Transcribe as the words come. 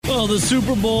Well, the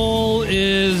Super Bowl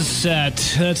is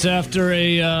set. That's after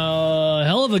a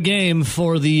hell of a game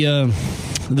for the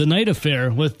night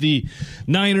affair with the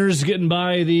Niners getting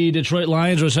by the Detroit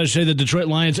Lions, or as I say, the Detroit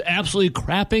Lions absolutely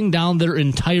crapping down their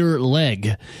entire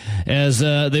leg as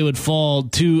they would fall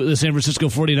to the San Francisco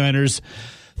 49ers.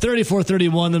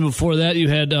 34-31. Then before that, you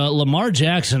had Lamar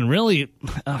Jackson really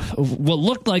what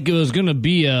looked like it was going to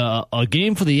be a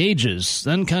game for the ages,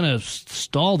 then kind of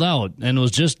stalled out, and it was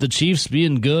just the Chiefs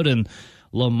being good, and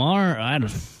Lamar, I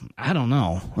don't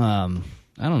know.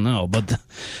 I don't know, but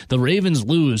the Ravens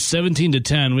lose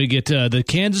 17-10. We get the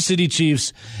Kansas City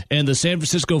Chiefs and the San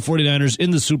Francisco 49ers in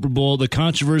the Super Bowl. The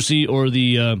controversy or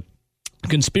the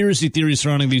conspiracy theory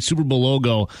surrounding the Super Bowl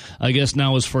logo, I guess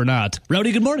now is for naught.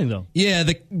 Rowdy, good morning, though. Yeah,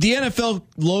 the NFL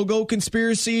logo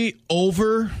conspiracy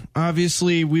over.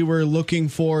 Obviously, we were looking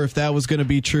for if that was going to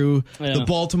be true. Yeah. The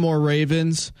Baltimore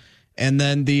Ravens and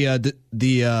then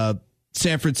the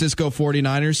San Francisco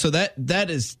 49ers. So that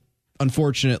is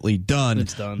unfortunately done.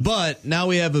 It's done. But now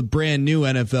we have a brand new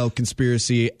NFL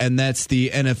conspiracy, and that's the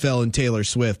NFL and Taylor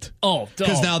Swift.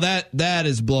 Because now that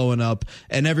is blowing up,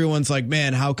 and everyone's like,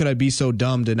 man, how could I be so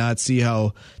dumb to not see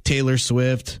how Taylor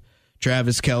Swift,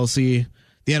 Travis Kelce,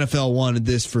 the NFL wanted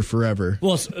this for forever.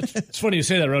 Well, it's funny you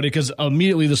say that, Rowdy, because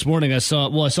immediately this morning I saw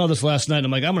this last night, and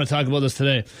I'm like, I'm going to talk about this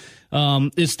today.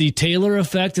 It's the Taylor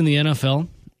effect in the NFL.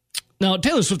 Now,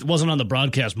 Taylor Swift wasn't on the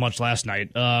broadcast much last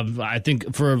night. I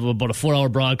think for about a 4-hour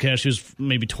broadcast, she was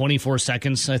maybe 24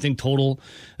 seconds, I think, total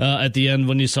at the end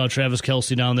when you saw Travis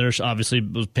Kelce down there. She obviously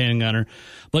was panning on her.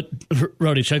 But,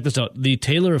 Rowdy, check this out. The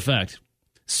Taylor effect,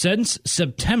 since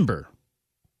September,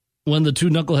 when the two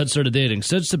knuckleheads started dating,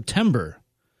 since September.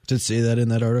 Did it say that in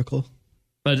that article?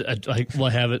 I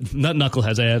have it. Not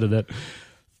knuckleheads, I added that.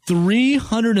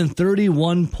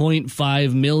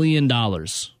 $331.5 million.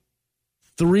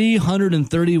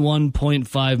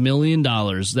 $331.5 million.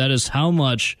 That is how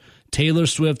much Taylor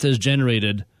Swift has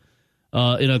generated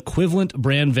in equivalent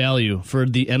brand value for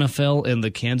the NFL and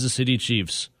the Kansas City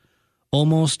Chiefs.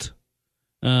 Almost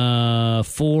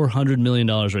 $400 million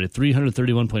already.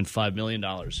 $331.5 million.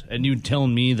 And you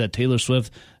telling me that Taylor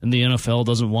Swift and the NFL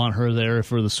doesn't want her there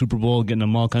for the Super Bowl, getting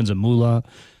them all kinds of moolah.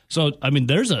 So, I mean,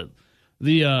 there's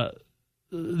the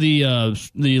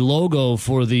logo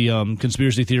for the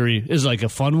conspiracy theory is like a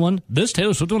fun one. This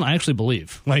Taylor Swift one, I actually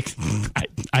believe. Like,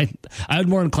 I'm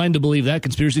more inclined to believe that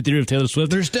conspiracy theory of Taylor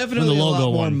Swift. There's definitely the logo a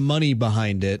lot more one. money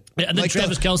behind it. Yeah, and then like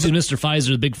Travis Kelce and Mr. Pfizer,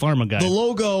 the big pharma guy. The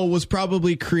logo was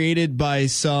probably created by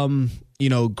some,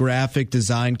 graphic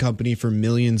design company for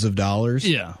millions of dollars.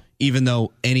 Yeah. Even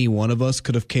though any one of us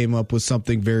could have came up with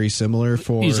something very similar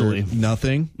for easily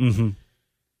nothing. Mm-hmm.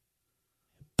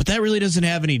 But that really doesn't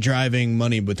have any driving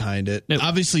money behind it. Nope.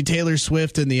 Obviously, Taylor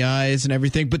Swift and the eyes and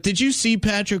everything. But did you see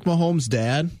Patrick Mahomes'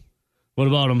 dad? What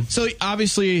about him? So,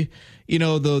 obviously,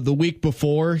 the week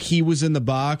before, he was in the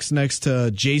box next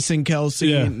to Jason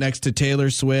Kelce, next to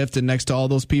Taylor Swift, and next to all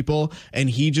those people. And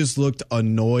he just looked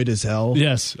annoyed as hell.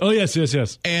 Yes. Oh,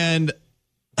 yes. And,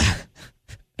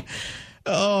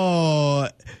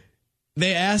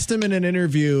 they asked him in an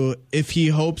interview if he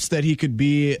hopes that he could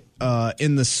be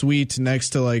in the suite next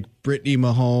to like Brittany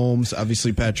Mahomes,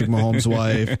 obviously Patrick Mahomes'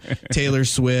 wife, Taylor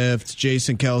Swift,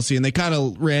 Jason Kelce, and they kind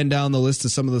of ran down the list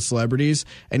of some of the celebrities.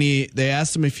 And they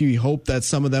asked him if he hoped that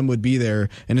some of them would be there,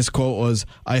 and his quote was,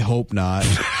 "I hope not."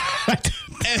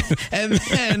 and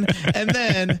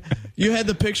then you had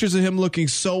the pictures of him looking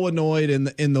so annoyed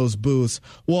in those booths.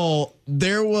 Well,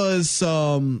 there was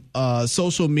some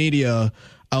social media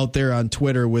out there on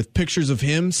Twitter with pictures of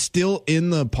him still in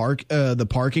the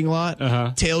parking lot,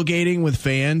 tailgating with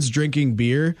fans, drinking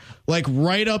beer, like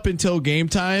right up until game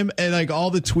time. And like all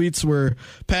the tweets were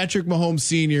Patrick Mahomes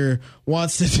Sr.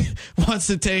 wants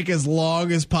to take as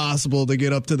long as possible to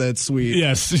get up to that suite.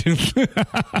 Yes.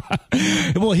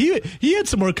 Well, he had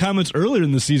some more comments earlier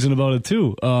in the season about it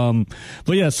too.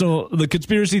 But yeah, so the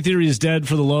conspiracy theory is dead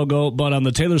for the logo, but on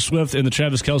the Taylor Swift and the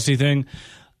Travis Kelce thing,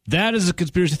 that is a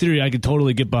conspiracy theory I could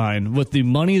totally get behind. With the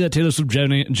money that Taylor Swift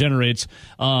generates,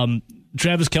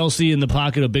 Travis Kelce in the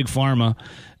pocket of Big Pharma,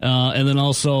 and then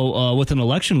also with an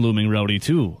election looming, Rowdy,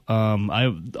 too.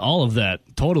 All of that,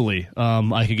 totally,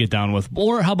 I could get down with.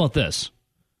 Or how about this?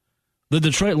 The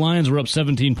Detroit Lions were up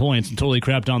 17 points and totally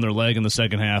crapped down their leg in the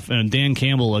second half. And Dan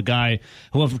Campbell, a guy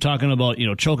who went from talking about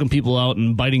choking people out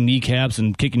and biting kneecaps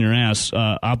and kicking your ass,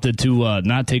 opted to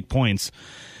not take points.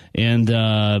 And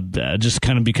just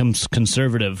kind of becomes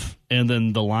conservative. And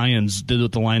then the Lions did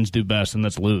what the Lions do best, and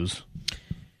that's lose.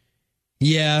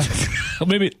 Yeah.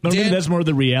 maybe that's more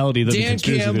the reality than Dan the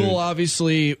conspiracy Campbell theory.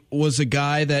 obviously was a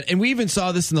guy that, and we even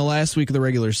saw this in the last week of the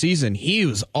regular season, he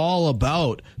was all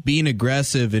about being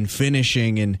aggressive and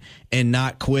finishing and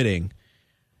not quitting.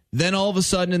 Then all of a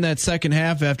sudden in that second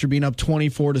half, after being up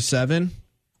 24-7,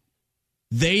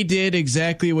 they did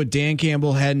exactly what Dan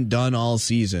Campbell hadn't done all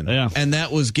season. Yeah. And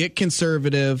that was get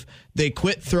conservative. They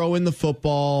quit throwing the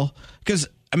football. Because,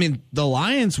 I mean, the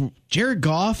Lions, Jared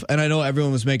Goff, and I know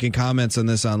everyone was making comments on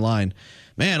this online.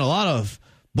 Man, a lot of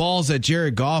balls that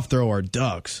Jared Goff throw are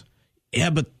ducks. Yeah,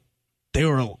 but they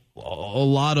were a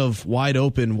lot of wide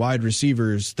open wide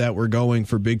receivers that were going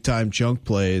for big time chunk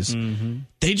plays. Mm-hmm.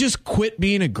 They just quit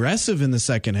being aggressive in the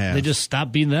second half. They just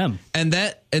stopped being them. And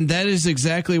that is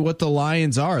exactly what the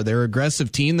Lions are. They're an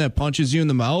aggressive team that punches you in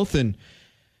the mouth. And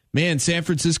man, San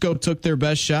Francisco took their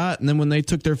best shot, and then when they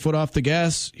took their foot off the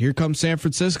gas, here comes San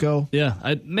Francisco.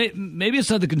 Yeah, maybe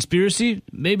it's not the conspiracy.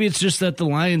 Maybe it's just that the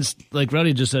Lions, like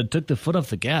Rowdy just said, took the foot off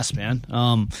the gas, man.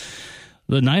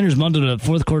 The Niners mounted a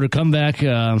fourth quarter comeback.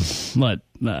 San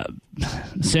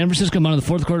Francisco mounted the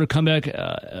fourth quarter comeback.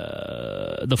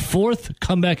 The fourth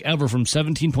comeback ever from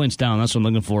 17 points down. That's what I'm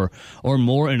looking for, or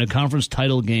more in a conference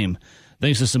title game.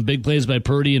 Thanks to some big plays by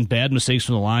Purdy and bad mistakes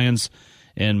from the Lions.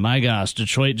 And my gosh,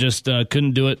 Detroit just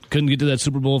couldn't do it. Couldn't get to that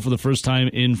Super Bowl for the first time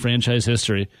in franchise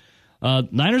history.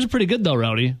 Niners are pretty good, though,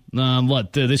 Rowdy.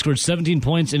 They scored 17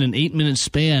 points in an 8-minute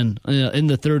span in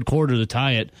the third quarter to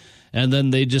tie it. And then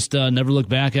they just never looked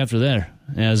back after there,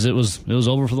 as it was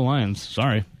over for the Lions.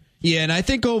 Sorry. Yeah, and I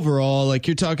think overall, like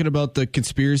you're talking about the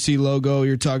conspiracy logo,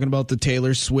 you're talking about the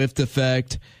Taylor Swift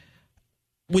effect.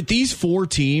 With these four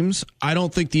teams, I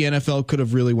don't think the NFL could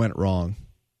have really went wrong.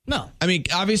 No. I mean,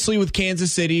 obviously with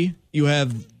Kansas City, you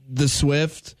have the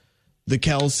Swift, the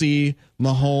Kelsey,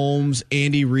 Mahomes,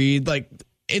 Andy Reid. Like,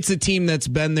 it's a team that's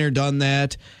been there, done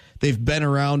that. They've been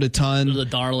around a ton. They're the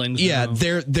darlings. Yeah,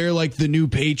 they're like the new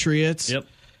Patriots. Yep.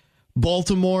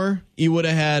 Baltimore, you would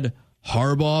have had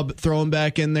Harbaugh thrown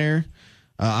back in there.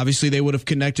 Obviously, they would have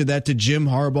connected that to Jim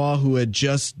Harbaugh, who had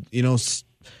just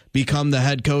become the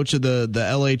head coach of the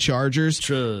LA Chargers.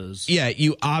 Truz. Yeah,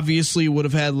 you obviously would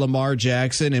have had Lamar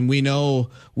Jackson, and we know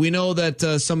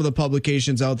that some of the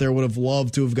publications out there would have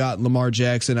loved to have gotten Lamar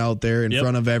Jackson out there in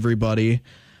front of everybody.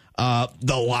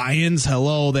 The Lions,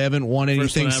 hello, they haven't won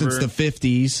anything since the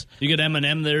 50s. You get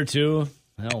Eminem there too.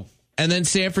 Hell. And then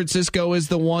San Francisco is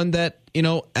the one that,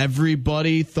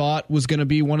 everybody thought was going to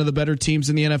be one of the better teams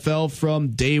in the NFL from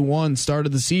day one, start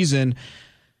of the season.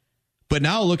 But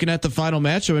now looking at the final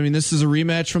matchup, I mean, this is a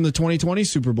rematch from the 2020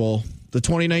 Super Bowl. The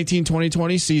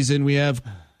 2019-2020 season, we have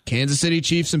Kansas City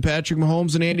Chiefs and Patrick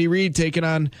Mahomes and Andy Reid taking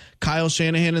on Kyle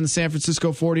Shanahan and the San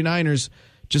Francisco 49ers.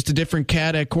 Just a different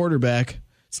cat at quarterback.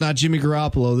 It's not Jimmy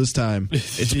Garoppolo this time.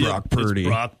 It's Brock Purdy. It's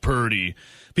Brock Purdy.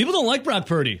 People don't like Brock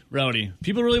Purdy, Rowdy.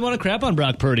 People really want to crap on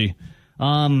Brock Purdy.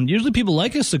 Usually people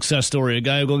like a success story, a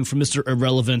guy going from Mr.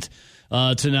 Irrelevant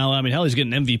to now, I mean, hell, he's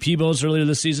getting MVP votes earlier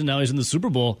this season. Now he's in the Super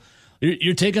Bowl.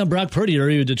 Your take on Brock Purdy, are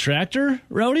you a detractor,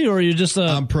 Rowdy, or are you just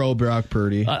I'm pro Brock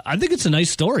Purdy. I think it's a nice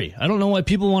story. I don't know why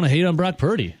people want to hate on Brock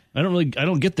Purdy. I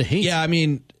don't get the hate. Yeah, I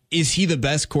mean, is he the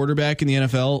best quarterback in the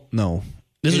NFL? No.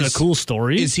 Is it a cool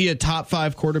story? Is he a top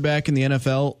 5 quarterback in the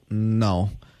NFL?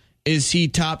 No. Is he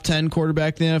top 10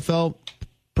 quarterback in the NFL?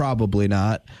 Probably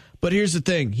not. But here's the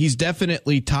thing. He's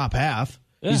definitely top half.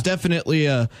 Yeah. He's definitely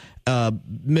a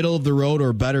middle of the road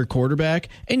or better quarterback.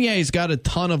 And yeah, he's got a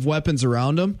ton of weapons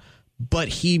around him, but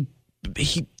he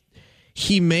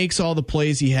makes all the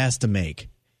plays he has to make.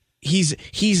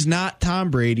 He's not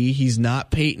Tom Brady. He's not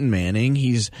Peyton Manning.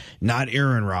 He's not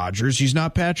Aaron Rodgers. He's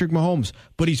not Patrick Mahomes.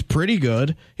 But he's pretty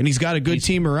good, and he's got a good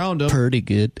team around him. Pretty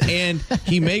good, and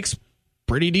he makes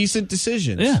pretty decent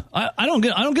decisions. Yeah, I don't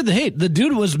get the hate. The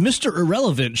dude was Mr.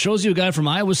 Irrelevant. Shows you a guy from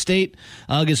Iowa State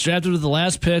gets drafted with the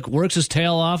last pick, works his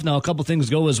tail off. Now a couple things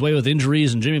go his way with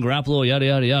injuries and Jimmy Garoppolo, yada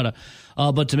yada yada.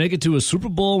 But to make it to a Super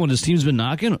Bowl when his team's been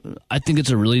knocking, I think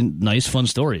it's a really nice, fun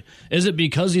story. Is it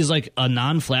because he's like a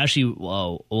non-flashy,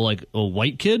 like a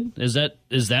white kid? Is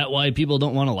that why people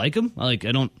don't want to like him? Like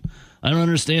I don't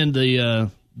understand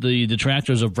the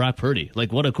detractors of Brock Purdy.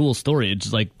 Like what a cool story!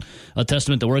 It's like a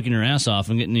testament to working your ass off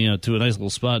and getting to a nice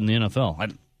little spot in the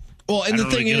NFL. The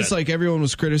thing is, like everyone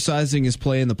was criticizing his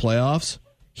play in the playoffs.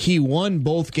 He won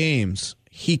both games.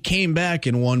 He came back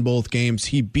and won both games.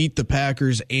 He beat the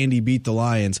Packers and he beat the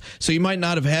Lions. So he might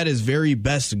not have had his very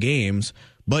best games,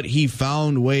 but he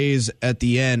found ways at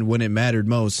the end when it mattered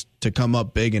most to come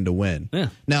up big and to win. Yeah.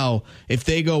 Now, if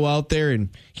they go out there and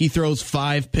he throws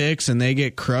 5 picks and they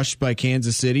get crushed by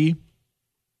Kansas City,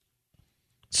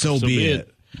 so be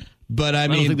it. But I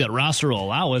don't think that roster will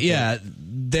allow it. Yeah,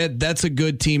 that's a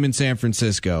good team in San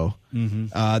Francisco.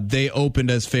 Mm-hmm. They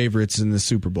opened as favorites in the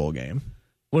Super Bowl game.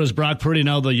 What is Brock Purdy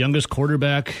now the youngest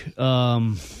quarterback?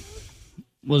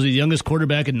 Was the youngest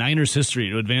quarterback in Niners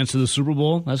history to advance to the Super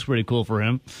Bowl? That's pretty cool for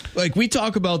him. Like, we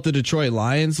talk about the Detroit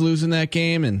Lions losing that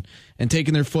game and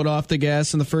taking their foot off the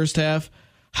gas in the first half.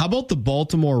 How about the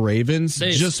Baltimore Ravens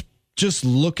just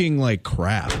looking like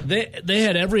crap? They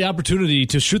had every opportunity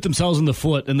to shoot themselves in the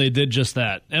foot, and they did just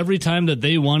that. Every time that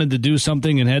they wanted to do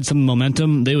something and had some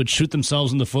momentum, they would shoot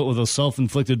themselves in the foot with a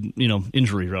self-inflicted,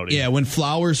 injury, Rowdy. Yeah, when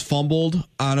Flowers fumbled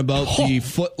on about the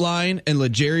foot line and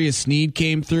L'Jarius Sneed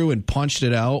came through and punched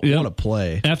it out, what a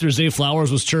play. After Zay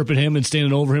Flowers was chirping him and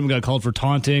standing over him and got called for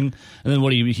taunting, and then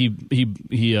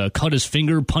he cut his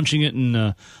finger punching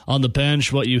it on the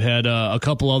bench. You had a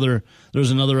couple other, there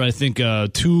was another, I think,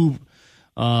 two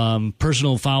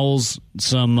personal fouls,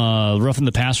 some roughing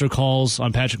the passer calls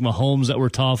on Patrick Mahomes that were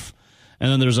tough,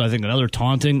 and then there's, I think, another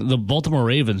taunting. The Baltimore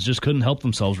Ravens just couldn't help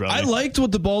themselves. Rowdy. I liked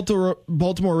what the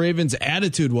Baltimore Ravens'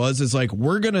 attitude was. Is like,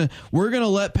 we're gonna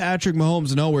let Patrick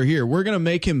Mahomes know we're here. We're gonna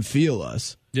make him feel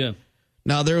us. Yeah.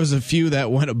 Now, there was a few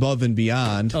that went above and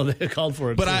beyond. Oh, they called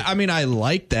for it. But I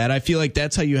like that. I feel like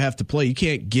that's how you have to play. You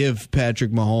can't give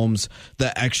Patrick Mahomes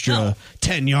the extra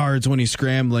 10 yards when he's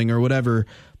scrambling or whatever.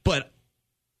 But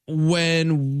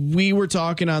when we were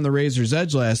talking on the Razor's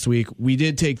Edge last week, we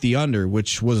did take the under,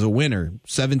 which was a winner,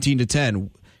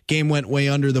 17-10. Game went way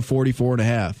under the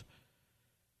 44.5.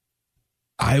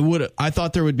 I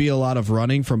thought there would be a lot of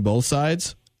running from both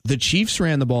sides. The Chiefs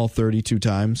ran the ball 32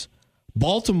 times.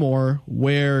 Baltimore,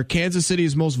 where Kansas City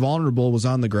is most vulnerable, was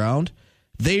on the ground.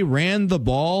 They ran the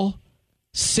ball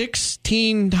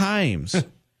 16 times.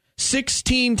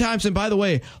 16 times. And by the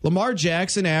way, Lamar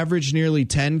Jackson averaged nearly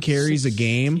 10 carries a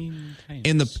game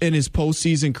in his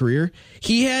postseason career.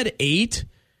 He had 8,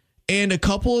 and a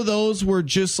couple of those were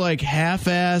just like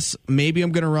half-ass, maybe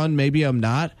I'm going to run, maybe I'm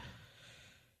not.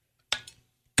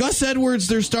 Gus Edwards,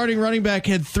 their starting running back,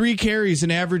 had 3 carries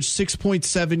and averaged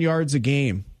 6.7 yards a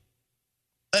game.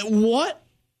 What?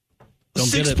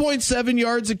 6.7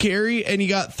 yards a carry, and he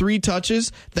got 3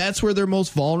 touches? That's where they're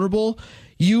most vulnerable?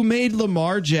 You made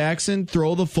Lamar Jackson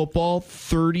throw the football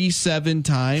 37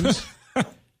 times.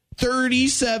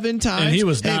 37 times. And he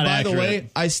was not by accurate. The way,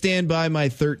 I stand by my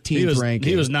 13th ranking.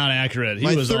 He was not accurate.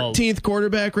 My 13th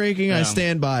quarterback ranking, I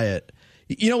stand by it.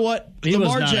 You know what?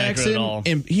 Lamar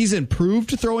Jackson, he's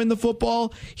improved throwing the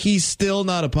football. He's still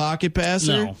not a pocket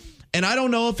passer. No. And I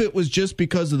don't know if it was just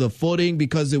because of the footing,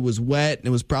 because it was wet and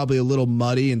it was probably a little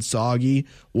muddy and soggy,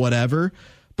 whatever.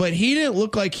 But he didn't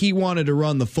look like he wanted to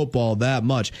run the football that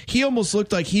much. He almost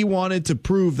looked like he wanted to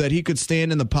prove that he could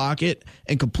stand in the pocket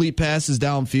and complete passes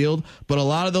downfield. But a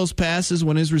lot of those passes,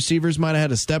 when his receivers might have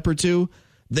had a step or two,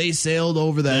 they sailed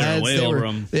over the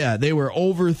heads. They were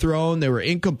overthrown. They were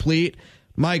incomplete.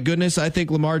 My goodness, I think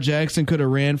Lamar Jackson could have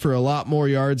ran for a lot more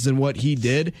yards than what he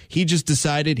did. He just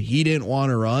decided he didn't want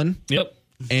to run. Yep.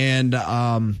 And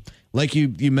like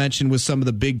you mentioned with some of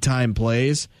the big-time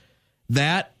plays,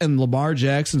 that and Lamar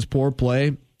Jackson's poor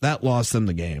play, that lost them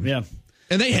the game. Yeah.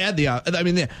 And they had I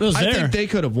think they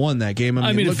could have won that game.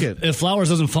 I mean if Flowers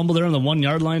doesn't fumble there on the 1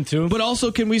 yard line too. But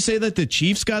also, can we say that the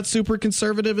Chiefs got super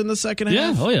conservative in the second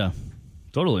half? Yeah. Oh yeah.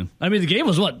 Totally. I mean, the game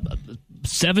was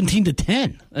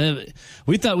 17-10.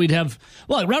 We thought we'd have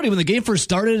Rowdy, when the game first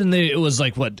started, and it was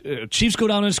like Chiefs go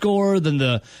down and score, then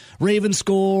the Ravens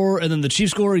score, and then the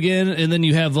Chiefs score again, and then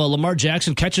you have Lamar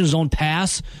Jackson catching his own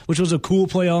pass, which was a cool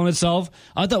play all in itself.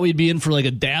 I thought we'd be in for like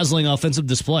a dazzling offensive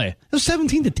display. It was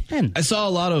 17-10. I saw a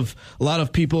lot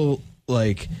of people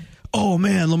like, oh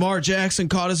man, Lamar Jackson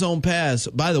caught his own pass.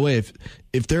 By the way,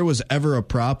 if there was ever a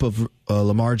prop of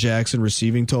Lamar Jackson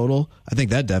receiving total, I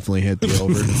think that definitely hit the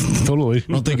over. Totally.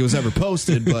 I don't think it was ever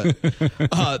posted,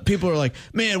 but people are like,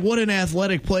 man, what an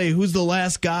athletic play. Who's the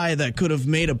last guy that could have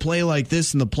made a play like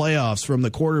this in the playoffs from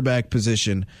the quarterback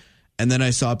position? And then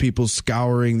I saw people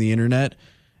scouring the internet,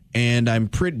 and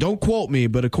don't quote me,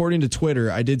 but according to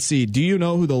Twitter, I did see, do you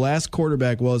know who the last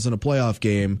quarterback was in a playoff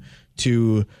game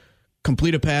to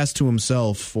complete a pass to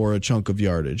himself for a chunk of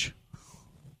yardage?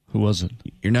 Who was it?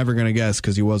 You're never going to guess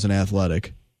because he wasn't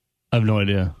athletic. I have no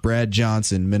idea. Brad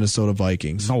Johnson, Minnesota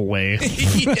Vikings. No way.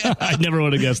 Yeah. I never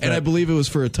would have guessed that. And I believe it was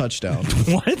for a touchdown.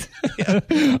 What? Yeah.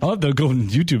 I'll have to go and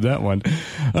YouTube that one.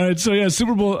 All right, so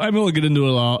Super Bowl, I'm going to get into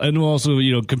it all, and we'll also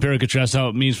compare and contrast how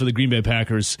it means for the Green Bay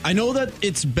Packers. I know that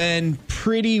it's been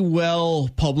pretty well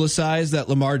publicized that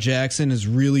Lamar Jackson has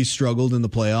really struggled in the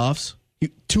playoffs.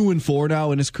 2-4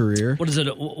 now in his career. What is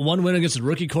it? 1 win against a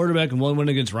rookie quarterback and 1 win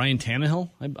against Ryan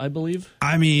Tannehill, I believe.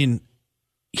 I mean,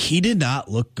 he did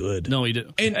not look good. No, he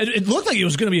didn't. And it looked like it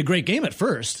was going to be a great game at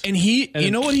first. And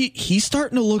you know what? He's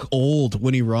starting to look old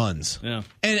when he runs. Yeah.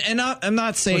 And I'm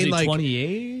not saying like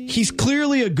 28. He's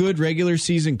clearly a good regular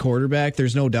season quarterback.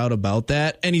 There's no doubt about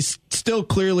that. And he's still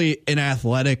clearly an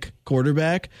athletic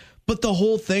quarterback. But the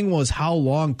whole thing was, how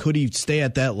long could he stay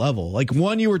at that level? Like,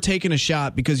 one, you were taking a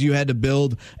shot because you had to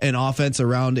build an offense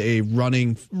around a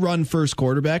run first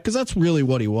quarterback, because that's really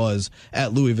what he was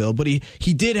at Louisville. But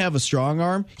he did have a strong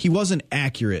arm. He wasn't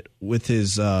accurate with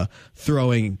his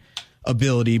throwing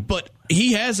ability, but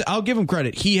I'll give him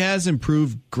credit. He has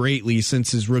improved greatly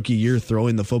since his rookie year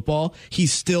throwing the football.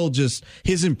 He's still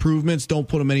his improvements don't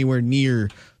put him anywhere near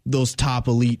those top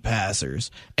elite passers.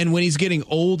 And when he's getting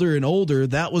older and older,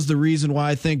 that was the reason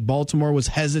why I think Baltimore was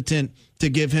hesitant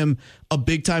to give him a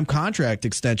big time contract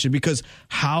extension, because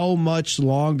how much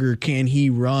longer can he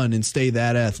run and stay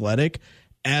that athletic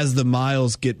as the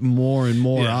miles get more and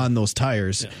more on those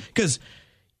tires? Because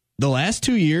the last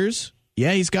 2 years,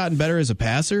 he's gotten better as a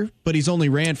passer, but he's only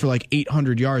ran for like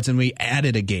 800 yards and we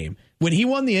added a game. When he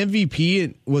won the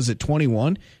MVP, was it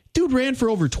 21? Dude ran for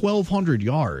over 1,200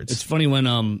 yards. It's funny when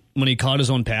he caught his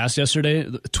own pass yesterday,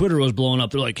 Twitter was blowing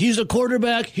up. They're like, he's a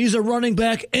quarterback, he's a running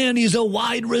back, and he's a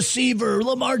wide receiver.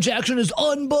 Lamar Jackson is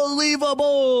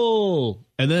unbelievable.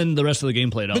 And then the rest of the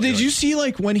game played out. But did you see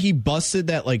like when he busted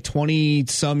that like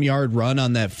 20-some yard run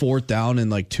on that 4th down and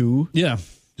like 2? Yeah.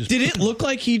 Did it look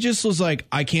like he just was like,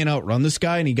 I can't outrun this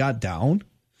guy, and he got down?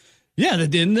 Yeah, that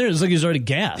didn't there. It's like he's already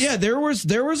gassed. Yeah, there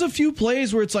was a few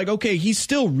plays where it's like, okay, he's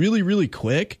still really, really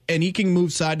quick, and he can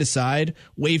move side to side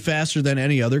way faster than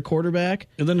any other quarterback.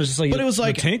 And then it's just like, but it was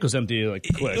like the tank was empty, like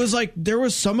quick. It was like there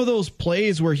was some of those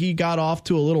plays where he got off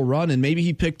to a little run, and maybe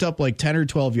he picked up like 10 or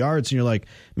 12 yards, and you're like,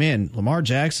 man, Lamar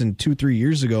Jackson 2-3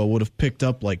 years ago would have picked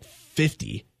up like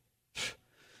 50.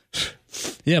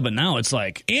 Yeah, but now it's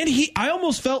like... And I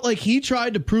almost felt like he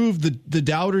tried to prove the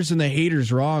doubters and the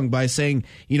haters wrong by saying,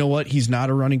 you know what, he's not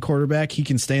a running quarterback. He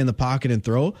can stay in the pocket and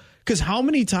throw. Because how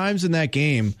many times in that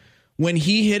game, when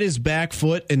he hit his back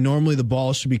foot and normally the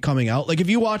ball should be coming out, like if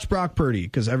you watch Brock Purdy,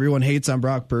 because everyone hates on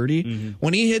Brock Purdy,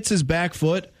 when he hits his back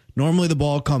foot, normally the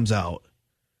ball comes out.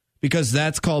 Because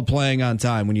that's called playing on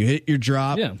time. When you hit your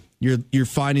drop, you're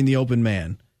finding the open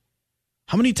man.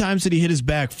 How many times did he hit his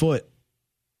back foot?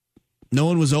 No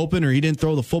one was open, or he didn't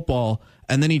throw the football,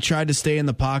 and then he tried to stay in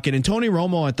the pocket. And Tony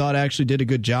Romo, I thought, actually did a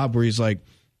good job where he's like,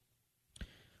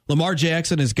 Lamar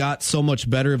Jackson has got so much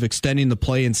better of extending the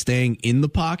play and staying in the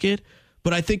pocket,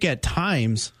 but I think at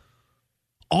times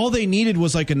all they needed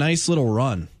was like a nice little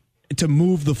run to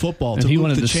move the football. And to he move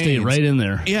wanted the to chains. stay right in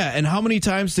there. Yeah, and how many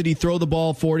times did he throw the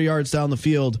ball 40 yards down the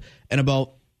field and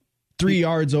about 3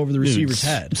 yards over the receiver's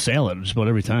head? Salad just about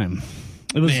every time.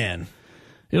 It was, Man.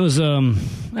 It was. You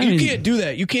can't do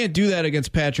that. You can't do that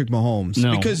against Patrick Mahomes,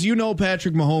 because you know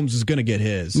Patrick Mahomes is going to get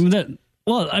his.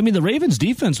 The Ravens'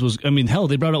 defense was. Hell,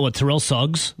 they brought out Terrell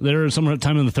Suggs there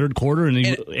sometime in the third quarter, and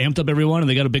he amped up everyone, and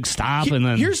they got a big stop. And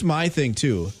then here's my thing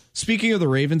too. Speaking of the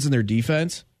Ravens and their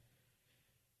defense,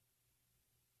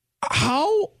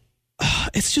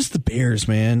 it's just the Bears,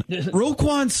 man.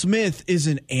 Roquan Smith is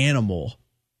an animal.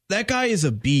 That guy is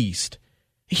a beast.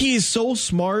 He is so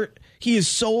smart. He is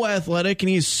so athletic, and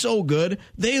he is so good.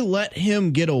 They let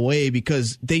him get away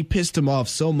because they pissed him off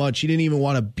so much he didn't even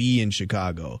want to be in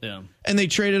Chicago. Yeah. And they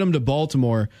traded him to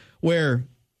Baltimore, where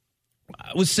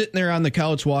I was sitting there on the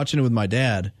couch watching it with my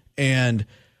dad. And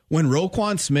when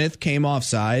Roquan Smith came off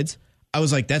sides, I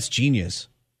was like, that's genius.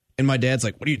 And my dad's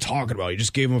like, what are you talking about? You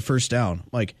just gave him a first down.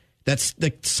 Like, that's the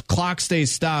clock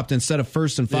stays stopped instead of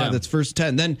 1st and 5. That's 1st and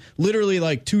 10. Then literally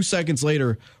like 2 seconds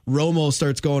later, Romo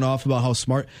starts going off about how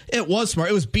smart. It was smart.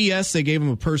 It was BS. They gave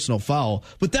him a personal foul,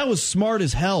 but that was smart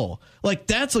as hell. Like,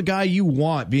 that's a guy you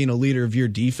want being a leader of your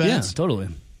defense. Yeah, totally.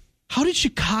 How did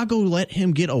Chicago let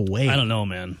him get away? I don't know,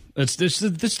 man. It's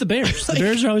the Bears. The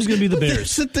Bears are always going to be the Bears.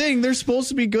 That's the thing. They're supposed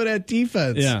to be good at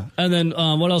defense. Yeah. And then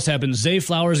what else happened? Zay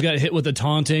Flowers got hit with the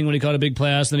taunting when he caught a big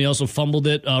pass. Then he also fumbled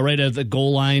it right at the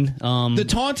goal line. The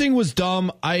taunting was dumb.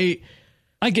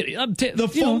 I get it. The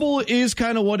fumble is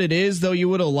kind of what it is, though. You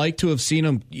would have liked to have seen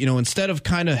him, instead of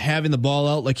kind of having the ball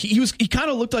out, like he kind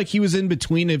of looked like he was in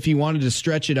between if he wanted to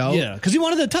stretch it out. Yeah, because he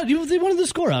wanted the touch. He wanted the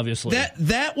score, obviously.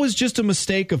 That was just a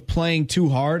mistake of playing too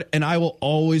hard, and I will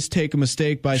always take a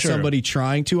mistake by somebody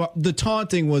trying to. The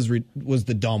taunting was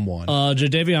the dumb one.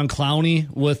 Jadeveon Clowney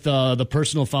with the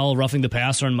personal foul, roughing the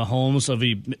passer on Mahomes.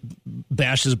 He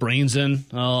bashed his brains in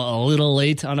a little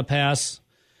late on a pass.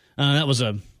 That was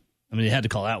you had to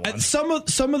call that one. Some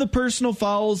of the personal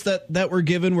fouls that were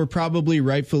given were probably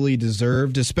rightfully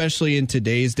deserved, especially in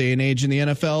today's day and age in the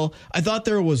NFL. I thought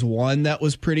there was one that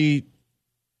was pretty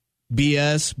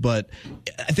BS, but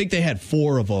I think they had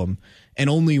 4 of them, and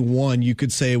only one you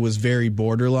could say was very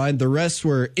borderline. The rest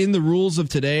were in the rules of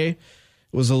today.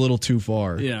 Was a little too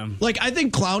far. Yeah. Like, I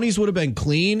think Clowney's would have been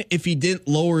clean if he didn't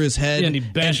lower his head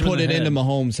and put it into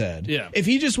Mahomes' head. Yeah. If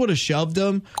he just would have shoved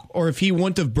him, or if he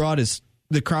wouldn't have brought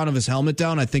the crown of his helmet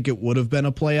down, I think it would have been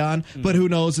a play on. But who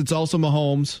knows? It's also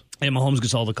Mahomes. And Mahomes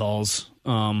gets all the calls.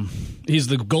 He's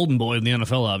the golden boy in the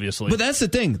NFL, obviously. But that's the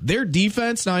thing. Their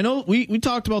defense, now I know we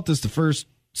talked about this the first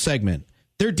segment.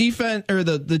 Their defense, or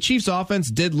the Chiefs' offense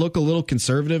did look a little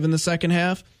conservative in the second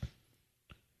half.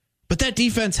 But that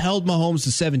defense held Mahomes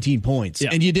to 17 points,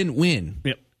 and you didn't win.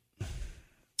 Yep.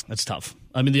 That's tough.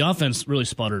 I mean, the offense really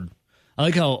sputtered. I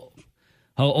like how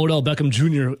Odell Beckham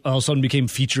Jr. all of a sudden became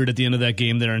featured at the end of that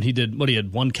game there, and he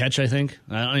had 1 catch, I think.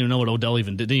 I don't even know what Odell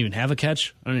even did. Did he even have a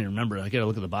catch? I don't even remember. I got to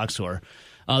look at the box score.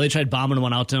 They tried bombing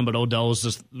one out to him, but Odell was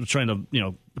just trying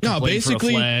to, complain for a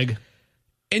flag.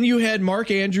 And you had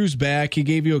Mark Andrews back. He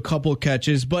gave you a couple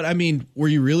catches. But, I mean, were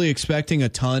you really expecting a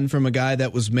ton from a guy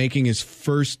that was making his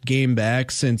first game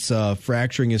back since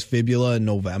fracturing his fibula in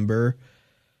November?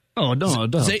 Oh, no.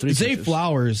 Zay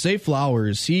Flowers,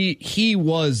 he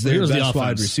was their best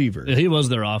wide receiver. Yeah, he was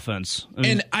their offense.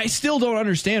 And I still don't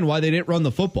understand why they didn't run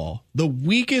the football. The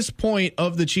weakest point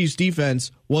of the Chiefs'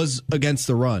 defense was against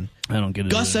the run. I don't get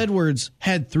it. Gus Edwards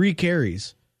had 3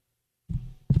 carries.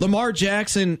 Lamar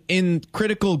Jackson in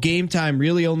critical game time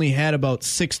really only had about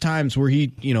 6 times where he,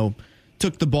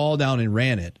 took the ball down and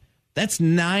ran it. That's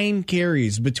 9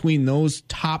 carries between those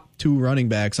top 2 running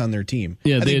backs on their team.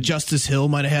 Yeah, I think Justice Hill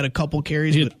might have had a couple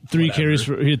carries. He had 3 carries.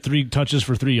 He had 3 touches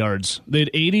for 3 yards. They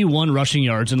had 81 rushing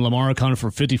yards, and Lamar accounted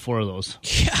for 54 of those.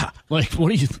 Yeah,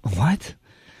 what?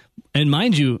 And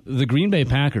mind you, the Green Bay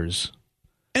Packers.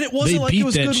 And it wasn't like it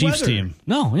was good weather. They beat that Chiefs team.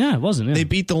 No, yeah, it wasn't. Yeah. They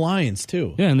beat the Lions,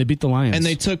 too. Yeah, and they beat the Lions. And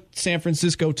they took San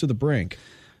Francisco to the brink.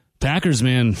 Packers,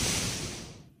 man.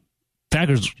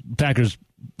 Packers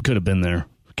could have been there.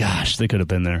 Gosh, they could have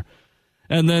been there.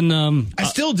 And then... I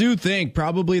still do think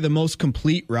probably the most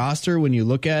complete roster when you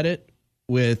look at it,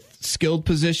 with skilled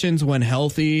positions when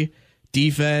healthy,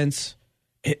 defense.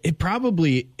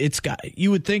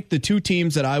 You would think the 2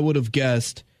 teams that I would have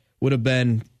guessed would have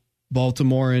been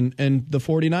Baltimore and the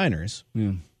 49ers.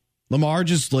 Yeah. Lamar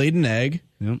just laid an egg.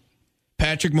 Yep.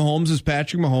 Patrick Mahomes is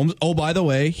Patrick Mahomes. Oh, by the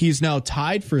way, he's now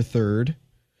tied for 3rd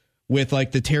with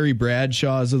like the Terry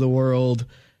Bradshaws of the world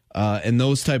and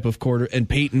those type of and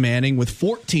Peyton Manning with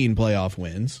 14 playoff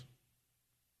wins.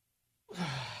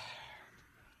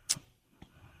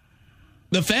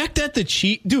 The fact that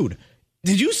dude,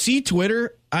 did you see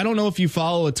Twitter? I don't know if you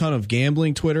follow a ton of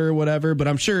gambling Twitter or whatever, but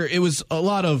I'm sure it was a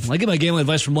lot of... I get my gambling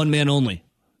advice from one man only.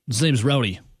 His name's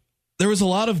Rowdy. There was a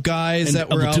lot of guys that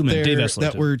were out there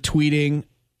that were tweeting.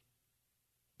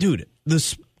 Dude,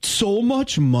 so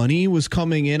much money was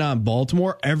coming in on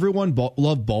Baltimore. Everyone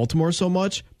loved Baltimore so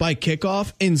much. By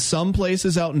kickoff, in some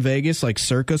places out in Vegas, like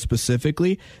Circa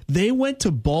specifically, they went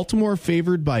to Baltimore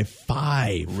favored by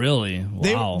 5. Really?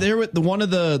 Wow. They were one of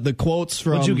the quotes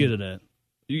from... What'd you get it at?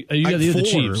 You got the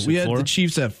Chiefs. We had the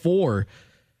Chiefs at 4.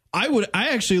 I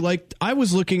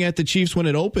was looking at the Chiefs when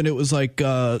it opened. It was like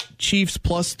Chiefs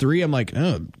 +3. I'm like,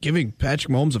 giving Patrick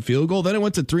Mahomes a field goal. Then it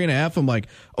went to 3.5. I'm like,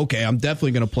 okay, I'm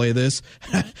definitely going to play this.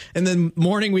 And then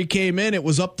morning we came in, it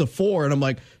was up to 4. And I'm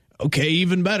like, okay,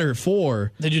 even better,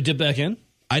 4. Did you dip back in?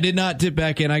 I did not dip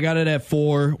back in. I got it at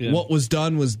 4. Yeah. What was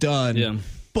done was done. Yeah.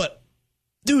 But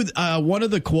dude, one of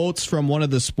the quotes from one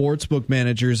of the sportsbook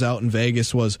managers out in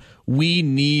Vegas was, "We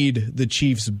need the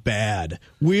Chiefs bad.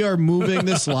 We are moving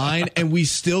this line, and we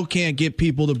still can't get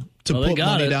people to put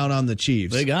money down on the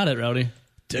Chiefs." They got it, Rowdy.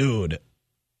 Dude,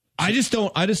 I just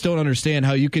don't understand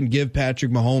how you can give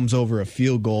Patrick Mahomes over a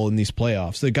field goal in these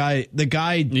playoffs. The guy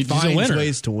finds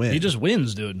ways to win. He just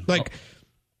wins, dude. Like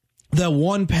the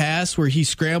one pass where he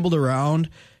scrambled around,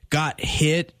 got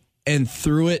hit, and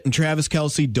threw it, and Travis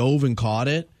Kelce dove and caught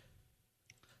it.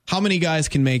 How many guys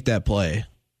can make that play?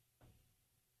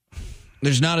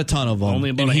 There's not a ton of them. Only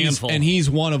about a handful. And he's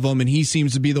one of them, and he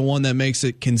seems to be the one that makes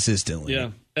it consistently. Yeah.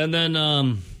 And then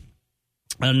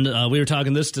we were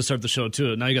talking this to start the show,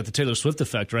 too. Now you got the Taylor Swift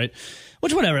effect, right?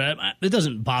 Which, whatever. It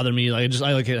doesn't bother me. I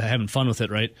like having fun with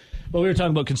it, right? But we were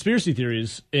talking about conspiracy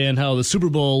theories and how the Super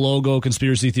Bowl logo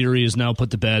conspiracy theory is now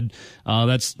put to bed.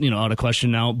 That's, out of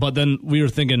question now. But then we were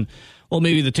thinking, well,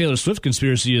 maybe the Taylor Swift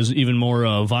conspiracy is even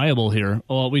more viable here.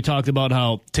 Well, we talked about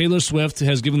how Taylor Swift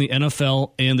has given the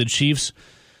NFL and the Chiefs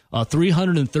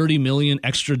 $330 million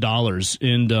extra dollars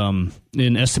in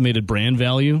estimated brand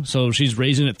value. So she's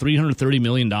raising it $330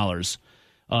 million.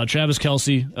 Travis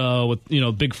Kelce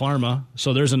with Big Pharma.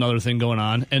 So there's another thing going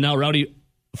on. And now, Rowdy,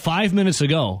 5 minutes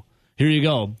ago, Here you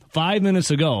go. 5 minutes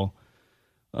ago,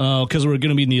 because we're going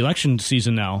to be in the election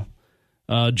season now,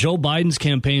 Joe Biden's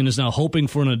campaign is now hoping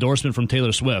for an endorsement from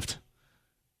Taylor Swift.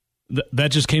 That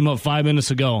just came up 5 minutes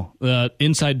ago.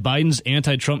 Inside Biden's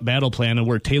anti-Trump battle plan and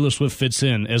where Taylor Swift fits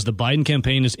in, as the Biden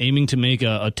campaign is aiming to make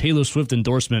a Taylor Swift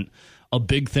endorsement a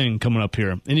big thing coming up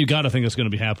here. And you got to think it's going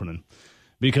to be happening.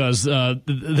 Because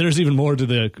there's even more to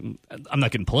the, I'm not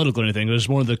getting political or anything, there's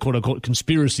more of the quote-unquote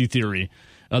conspiracy theory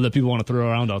that people want to throw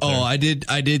around out there. Oh, I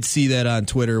did see that on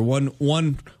Twitter. One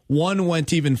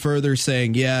went even further,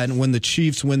 saying, yeah, and when the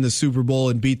Chiefs win the Super Bowl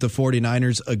and beat the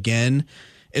 49ers again,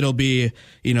 it'll be,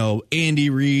 Andy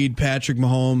Reid, Patrick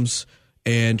Mahomes,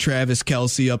 and Travis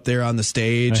Kelce up there on the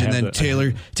stage, and then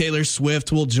Taylor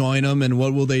Swift will join them, and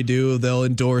what will they do? They'll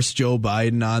endorse Joe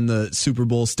Biden on the Super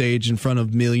Bowl stage in front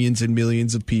of millions and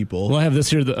millions of people. Well, I have this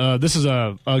here. This is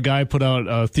a guy put out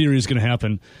a theory is going to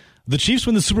happen. The Chiefs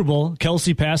win the Super Bowl.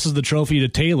 Kelce passes the trophy to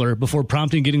Taylor before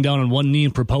promptly getting down on one knee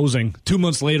and proposing. 2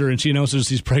 months later, and she announces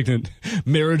she's pregnant.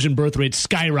 Marriage and birth rates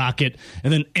skyrocket,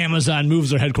 and then Amazon moves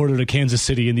their headquarters to Kansas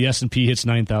City, and the S&P hits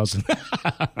 9,000.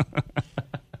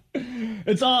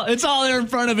 It's all there in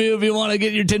front of you if you want to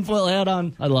get your tinfoil hat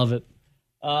on. I love it.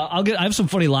 I have some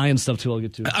funny Lions stuff too. I'll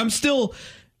get to.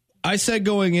 I said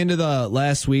going into the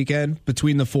last weekend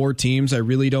between the four teams, I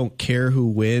really don't care who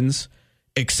wins,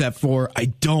 except for I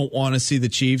don't want to see the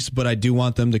Chiefs, but I do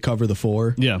want them to cover the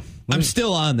 4. Yeah, I'm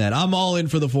still on that. I'm all in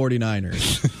for the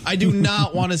 49ers. I do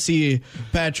not want to see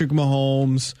Patrick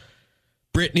Mahomes,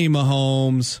 Brittany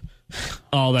Mahomes,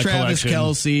 Travis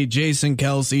Kelce, Jason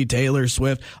Kelce, Taylor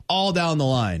Swift, all down the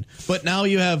line. But now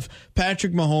you have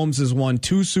Patrick Mahomes has won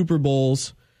 2 Super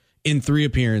Bowls in 3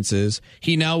 appearances.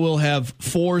 He now will have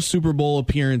 4 Super Bowl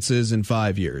appearances in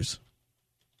 5 years.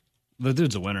 The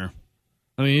dude's a winner.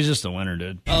 I mean, he's just a winner,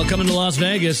 dude. Coming to Las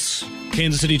Vegas,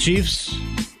 Kansas City Chiefs,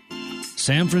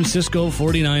 San Francisco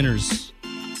 49ers.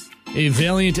 A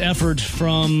valiant effort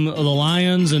from the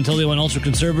Lions until they went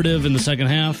ultra-conservative in the second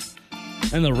half.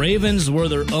 And the Ravens were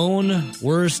their own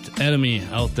worst enemy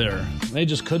out there. They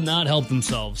just could not help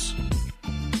themselves.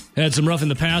 Had some roughing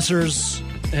the passers,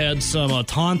 had some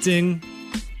taunting.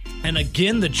 And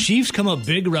again, the Chiefs come up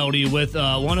big, Rowdy, with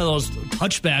one of those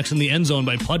touchbacks in the end zone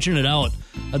by punching it out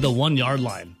at the 1 yard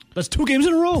line. That's 2 games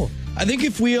in a row. I think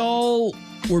if we all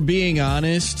were being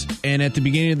honest, and at the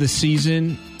beginning of the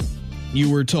season, you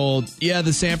were told, yeah,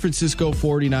 the San Francisco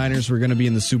 49ers were going to be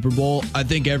in the Super Bowl, I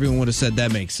think everyone would have said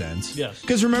that makes sense. Yes.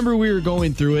 Because remember, we were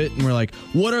going through it, and we're like,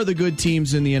 what are the good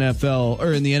teams in the NFL,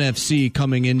 or in the NFC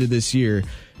coming into this year?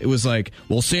 It was like,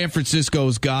 well, San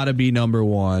Francisco's got to be number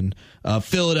 1.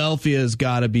 Philadelphia's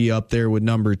got to be up there with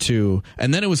number 2.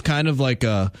 And then it was kind of like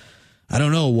I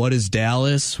don't know, what is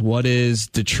Dallas? What is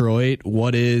Detroit?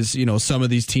 What is, some of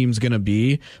these teams going to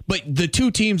be? But the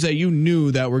 2 teams that you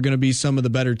knew that were going to be some of the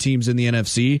better teams in the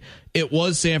NFC, it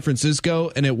was San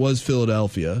Francisco and it was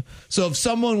Philadelphia. So if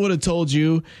someone would have told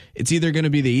you it's either going to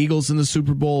be the Eagles in the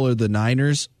Super Bowl or the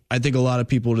Niners, I think a lot of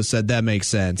people would have said that makes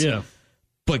sense. Yeah.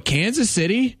 But Kansas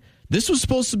City, this was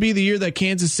supposed to be the year that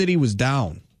Kansas City was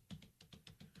down.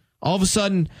 All of a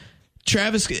sudden,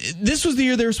 this was the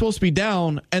year they were supposed to be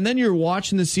down, and then you're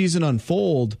watching the season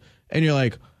unfold, and you're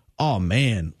like, oh,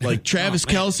 man. Like, Travis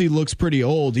Kelce looks pretty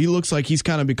old. He looks like he's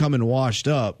kind of becoming washed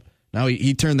up. Now,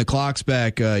 he turned the clocks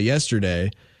back yesterday.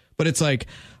 But it's like,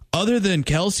 other than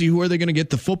Kelce, who are they going to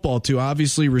get the football to?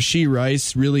 Obviously, Rashee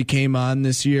Rice really came on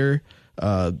this year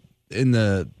in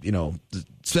the,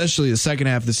 especially the second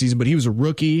half of the season, but he was a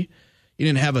rookie. He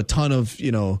didn't have a ton of,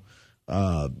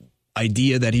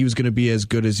 idea that he was going to be as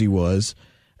good as he was.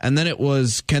 And then it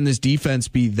was, can this defense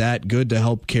be that good to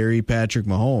help carry Patrick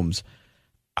Mahomes?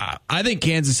 I think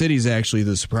Kansas City is actually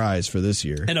the surprise for this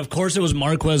year. And of course, it was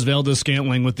Marquez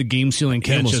Valdes-Scantling with the game-sealing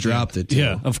catch. He almost dropped it, too.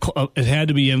 Yeah, it had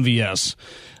to be MVS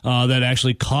that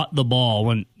actually caught the ball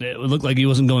when it looked like he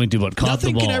wasn't going to, but caught the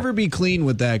ball. Nothing can ever be clean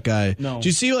with that guy. No. Did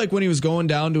you see when he was going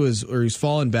down to he's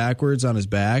falling backwards on his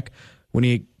back, when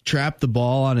he trapped the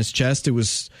ball on his chest, it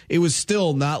was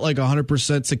still not like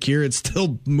 100% secure. It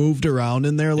still moved around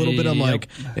in there a little bit. I'm like,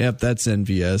 yep, that's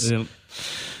NVS.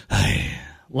 Yep.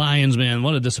 Lions, man,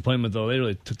 what a disappointment, though. They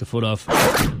really took the foot off.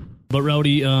 But,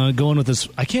 Rowdy, going with this,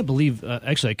 I can't believe,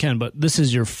 actually I can, but this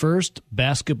is your first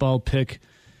basketball pick,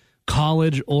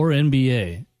 college or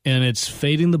NBA, and it's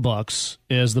fading the Bucks,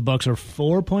 as the Bucks are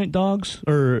 4-point dogs.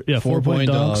 4-point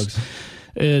dogs.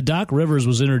 Doc Rivers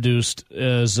was introduced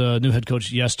as a new head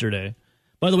coach yesterday.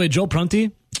 By the way, Joe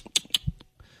Prunty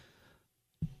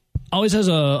always has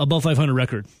a above 500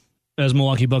 record as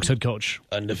Milwaukee Bucks head coach.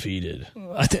 Undefeated.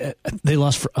 They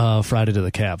lost Friday to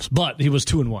the Cavs, but he was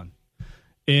 2-1.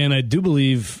 And I do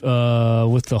believe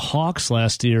with the Hawks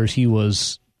last year, he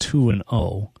was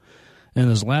 2-0. And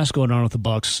his last go down with the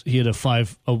Bucks, he had a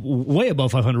way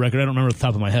above 500 record. I don't remember off the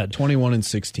top of my head.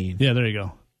 21-16. Yeah, there you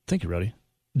go. Thank you, Rowdy.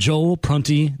 Joe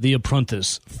Prunty, the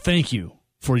apprentice, thank you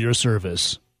for your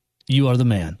service. You are the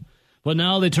man. But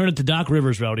now they turn it to Doc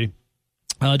Rivers, Rowdy.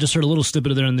 Just heard a little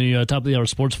snippet of there in the top of the hour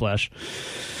sports flash.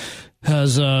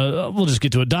 We'll just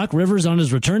get to it. Doc Rivers on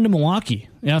his return to Milwaukee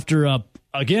after,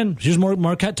 again, here's more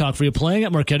Marquette talk for you. Playing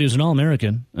at Marquette, he was an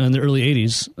All-American in the early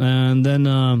 80s. And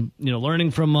then,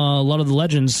 learning from a lot of the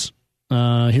legends,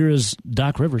 here is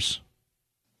Doc Rivers.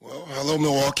 Well, hello,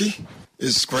 Milwaukee.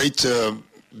 It's great to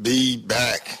be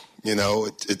back.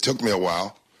 It took me a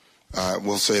while.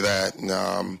 We'll say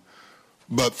that.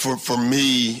 But for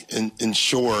me, in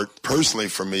short, personally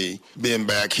for me, being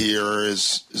back here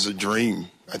is a dream.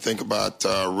 I think about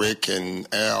Rick and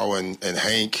Al and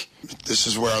Hank. This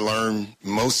is where I learned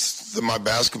most of my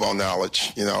basketball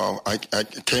knowledge. I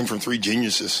came from three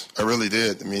geniuses. I really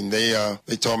did. I mean,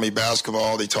 they taught me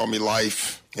basketball. They taught me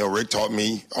life. Rick taught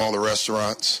me all the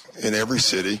restaurants in every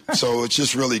city. So it's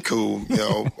just really cool,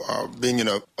 being in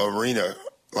an arena,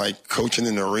 like coaching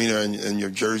in the arena and your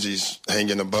jerseys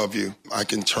hanging above you. I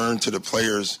can turn to the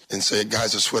players and say,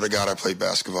 guys, I swear to God, I play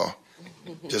basketball.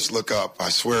 Just look up. I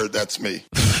swear that's me.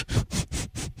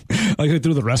 Like they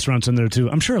threw the restaurants in there, too.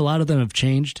 I'm sure a lot of them have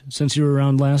changed since you were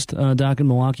around last, Doc, in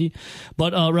Milwaukee.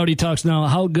 But Rowdy talks now.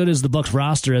 How good is the Bucks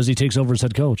roster as he takes over as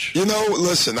head coach?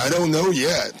 Listen, I don't know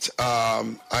yet.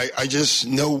 I just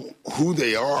know who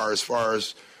they are as far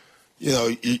as,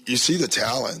 you see the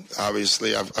talent.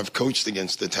 Obviously, I've coached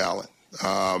against the talent.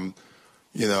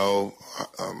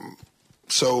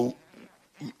 So,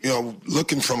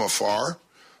 looking from afar,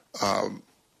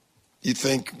 you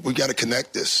think we got to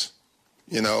connect this.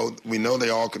 We know they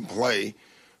all can play,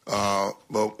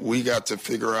 but we got to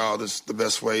figure out the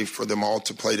best way for them all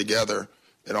to play together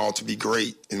and all to be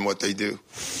great in what they do.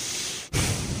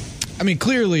 I mean,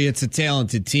 clearly it's a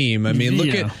talented team. I mean,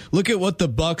 look at what the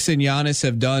Bucks and Giannis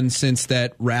have done since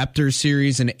that Raptors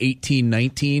series in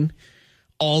 18-19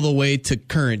 all the way to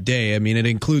current day. I mean, it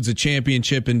includes a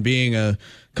championship and being a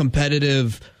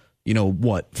competitive,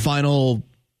 final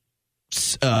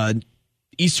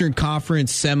Eastern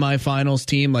Conference semifinals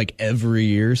team like every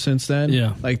year since then.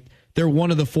 Yeah. Like they're one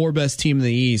of the four best team in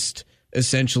the East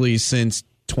essentially since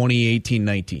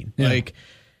 2018-19. Yeah. Like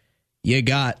you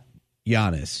got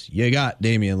Giannis, you got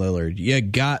Damian Lillard, you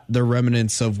got the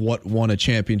remnants of what won a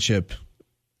championship.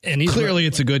 And clearly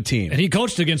it's a good team. And he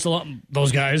coached against a lot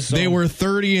those guys. So. They were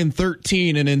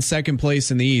 30-13 and in second place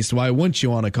in the East. Why wouldn't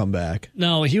you want to come back?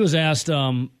 No, he was asked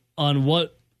on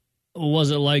what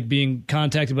was it like being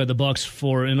contacted by the Bucks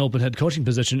for an open head coaching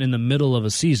position in the middle of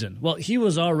a season. Well, he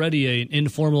was already an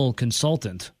informal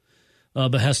consultant,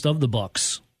 behest of the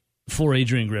Bucks for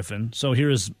Adrian Griffin. So here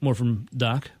is more from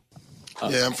Doc.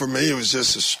 Yeah, and for me, it was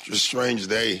just a strange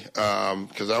day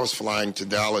because I was flying to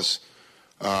Dallas.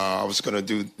 I was going to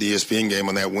do the ESPN game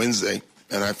on that Wednesday,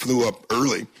 and I flew up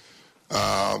early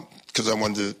because I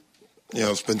wanted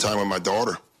to, spend time with my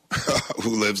daughter.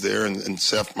 Who lives there, and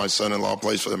Seth, my son-in-law,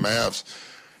 plays for the Mavs.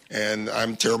 And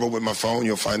I'm terrible with my phone.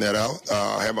 You'll find that out.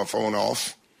 I have my phone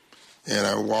off, and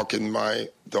I walk in my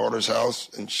daughter's house,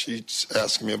 and she's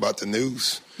asking me about the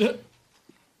news.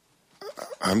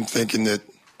 I'm thinking that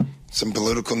some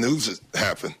political news has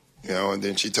happened, and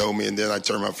then she told me, and then I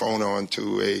turned my phone on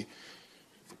to a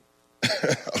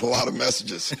lot of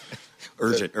messages.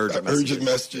 Urgent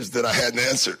messages that I hadn't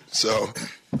answered. So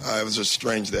it was a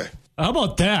strange day. How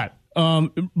about that?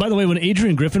 By the way, when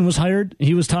Adrian Griffin was hired,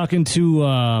 he was talking to,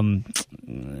 I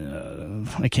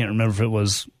can't remember if it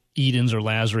was Edens or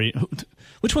Lasry.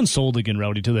 Which one sold again,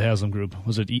 Rowdy, to the Haslam Group?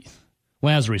 Was it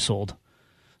Lasry sold?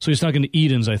 So he's talking to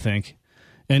Edens, I think.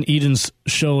 And Edens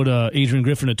showed Adrian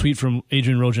Griffin a tweet from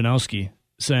Adrian Wojnarowski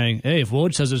saying, hey, if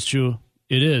Woj says it's true,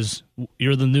 it is.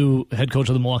 You're the new head coach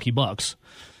of the Milwaukee Bucks.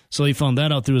 So he found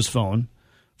that out through his phone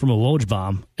from a Woj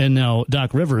bomb. And now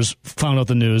Doc Rivers found out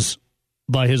the news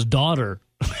by his daughter,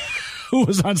 who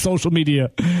was on social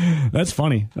media. That's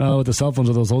funny, with the cell phones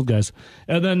of those old guys.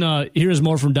 And then here's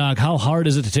more from Doc. How hard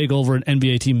is it to take over an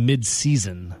NBA team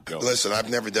mid-season? Listen, I've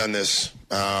never done this.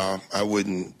 I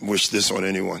wouldn't wish this on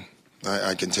anyone.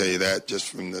 I can tell you that just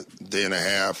from the day and a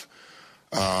half.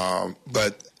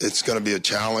 But it's going to be a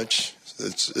challenge.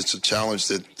 It's a challenge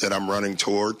that I'm running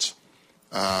towards.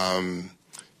 Got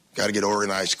to get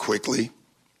organized quickly.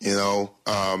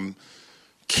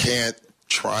 Can't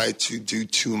try to do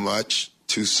too much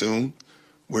too soon.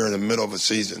 We're in the middle of a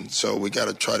season, so we got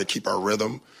to try to keep our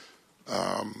rhythm.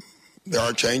 There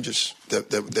are changes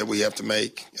that we have to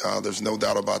make. There's no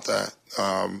doubt about that.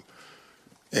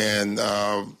 and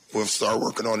we'll start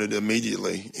working on it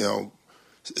immediately. You know,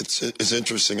 it's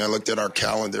interesting. I looked at our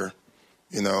calendar.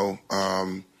 You know,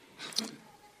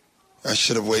 I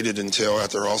should have waited until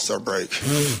after All-Star break.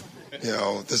 You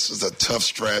know, this is a tough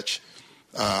stretch,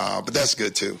 but that's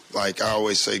good too. Like I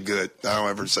always say, good. I don't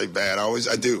ever say bad.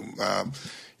 I do.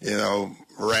 You know,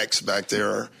 Rex back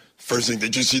there. First thing,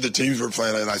 did you see the teams we're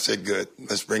playing? And I said, good.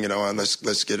 Let's bring it on.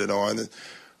 Let's get it on. And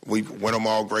we win them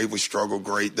all great. We struggle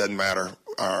great. Doesn't matter.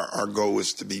 Our goal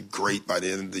is to be great by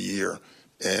the end of the year.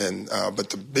 And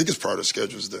but the biggest part of the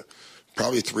schedule is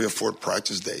probably 3 or 4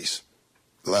 practice days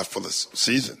left for the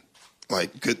season,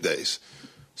 like good days.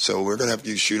 So we're going to have to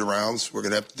do shoot-arounds. We're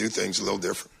going to have to do things a little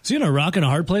different. So you're in a rock and a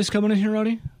hard place coming in here,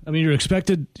 Rowdy? I mean, you're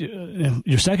expected –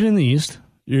 you're second in the East.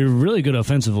 You're really good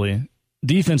offensively.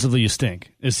 Defensively, you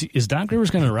stink. Is Doc Rivers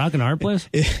kind of a rock and a hard place?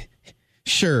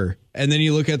 Sure. And then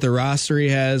you look at the roster he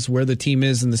has, where the team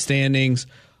is in the standings,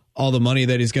 all the money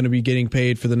that he's going to be getting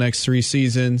paid for the next 3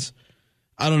 seasons.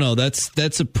 I don't know.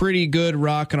 That's a pretty good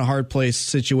rock and a hard place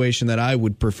situation that I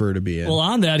would prefer to be in. Well,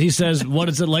 on that, he says, what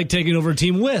is it like taking over a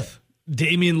team with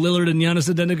Damian Lillard and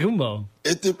Giannis Antetokounmpo?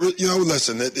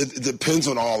 Listen, it depends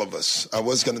on all of us. I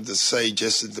was going to say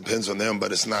just it depends on them,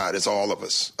 but it's not. It's all of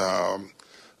us.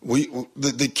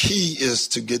 The key is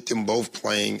to get them both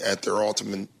playing at their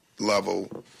ultimate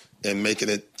level and making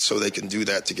it so they can do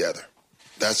that together.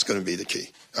 That's going to be the key.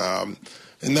 And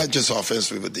not just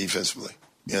offensively, but defensively,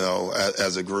 you know,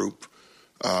 as a group.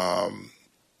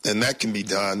 And that can be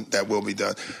done. That will be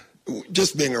done.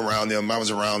 Just being around them, I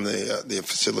was around the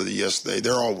facility yesterday.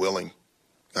 They're all willing.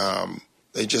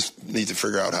 They just need to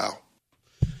figure out how.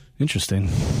 Interesting.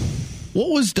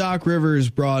 What was Doc Rivers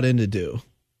brought in to do?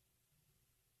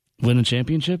 Win a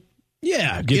championship?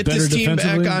 Yeah, get this team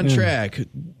back on track.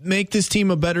 Make this team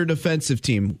a better defensive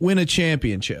team. Win a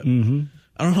championship. Mm-hmm.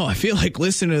 I don't know. I feel like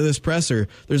listening to this presser,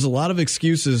 there's a lot of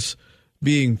excuses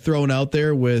being thrown out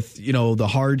there with, you know, the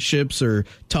hardships or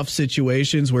tough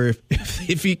situations where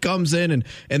if he comes in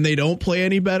and they don't play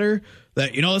any better,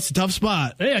 that, you know, it's a tough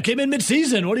spot. Hey, I came in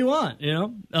mid-season. What do you want? You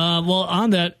know? Well,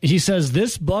 on that, he says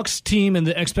this Bucks team and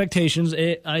the expectations,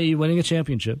 i.e. winning a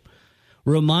championship,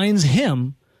 reminds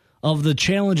him of the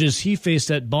challenges he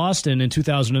faced at Boston in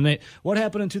 2008. What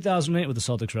happened in 2008 with the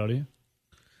Celtics, Rowdy?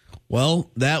 Well,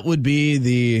 that would be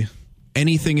the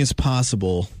anything is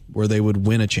possible where they would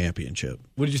win a championship.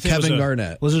 What did you think? Kevin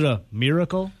Garnett. Was it a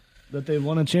miracle that they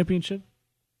won a championship?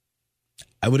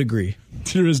 I would agree.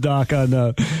 Here is Doc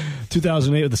on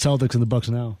 2008 with the Celtics and the Bucks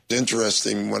now.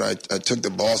 Interesting. When I took the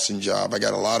Boston job, I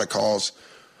got a lot of calls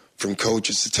from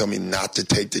coaches to tell me not to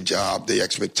take the job. The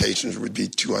expectations would be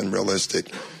too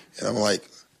unrealistic. And I'm like,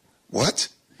 what?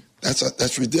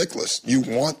 That's ridiculous. You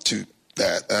want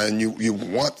that, and you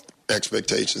want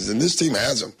expectations, and this team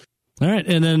has them. All right,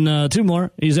 and then 2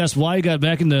 more. He's asked why he got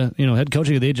back into head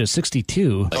coaching at the age of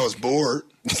 62. I was bored.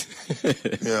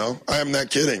 I am not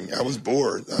kidding. I was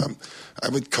bored. I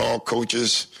would call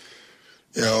coaches.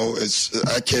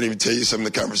 I can't even tell you some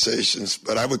of the conversations,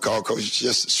 but I would call coaches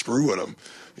just to screw with them.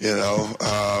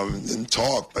 And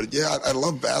talk. But, yeah, I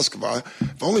love basketball.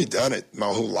 I've only done it my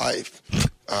whole life,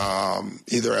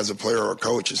 either as a player or a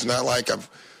coach. It's not like I've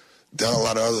done a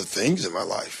lot of other things in my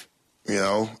life,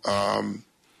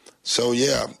 So,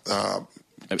 yeah,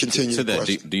 continue. So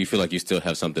do you feel like you still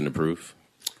have something to prove?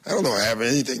 I don't know I have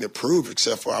anything to prove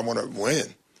except for I want to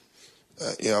win.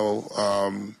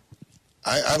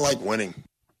 I like winning.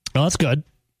 Oh, that's good.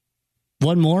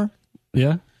 One more?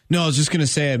 Yeah? No, I was just going to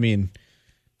say,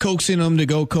 coaxing him to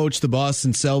go coach the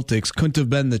Boston Celtics couldn't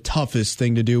have been the toughest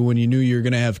thing to do when you knew you were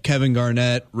going to have Kevin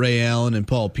Garnett, Ray Allen, and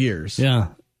Paul Pierce. Yeah.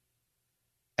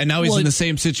 And now he's in the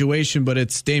same situation, but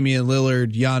it's Damian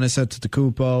Lillard, Giannis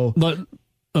Antetokounmpo. But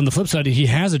on the flip side, he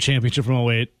has a championship from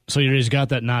 2008, so he's got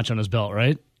that notch on his belt,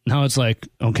 right? Now it's like,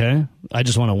 okay, I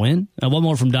just want to win. And one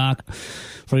more from Doc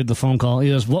before I get the phone call. He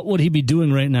goes, what would he be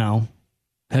doing right now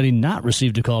had he not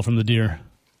received a call from the Deer?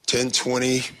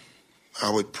 10-20. I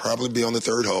would probably be on the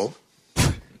 3rd hole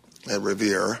at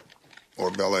Riviera or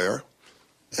Bel Air,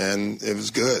 and it was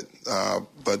good.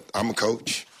 But I'm a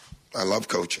coach. I love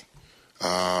coaching.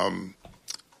 I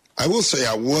will say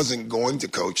I wasn't going to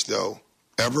coach, though,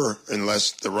 ever,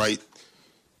 unless I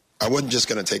wasn't just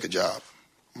going to take a job.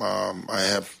 I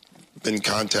have been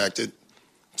contacted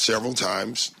several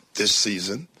times this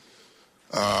season,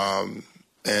 and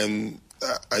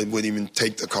I wouldn't even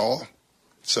take the call.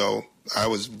 So I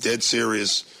was dead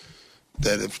serious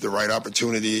that if the right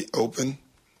opportunity opened,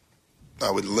 I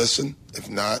would listen. If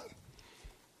not,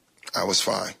 I was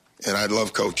fine. And I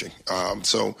love coaching.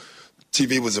 So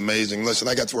TV was amazing. Listen,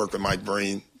 I got to work with Mike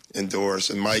Breen indoors,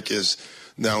 and Mike is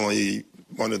not only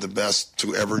one of the best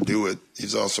to ever do it.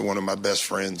 He's also one of my best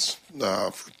friends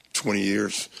for 20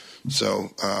 years. So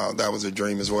that was a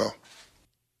dream as well.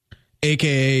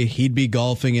 AKA, he'd be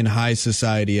golfing in high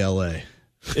society LA.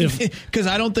 Because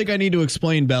I don't think I need to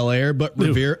explain Bel Air, but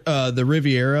the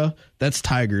Riviera, that's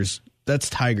Tigers. That's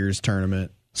Tigers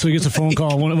tournament. So he gets a phone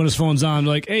call when his phone's on,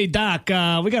 like, "Hey Doc,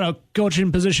 we got a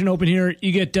coaching position open here.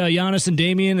 You get Giannis and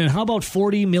Damian, and how about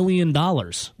 $40 million?"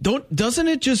 Doesn't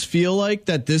it just feel like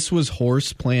that this was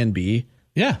horse plan B?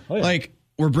 Yeah. Oh, yeah. Like,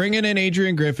 we're bringing in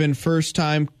Adrian Griffin,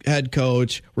 first-time head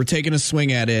coach. We're taking a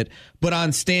swing at it. But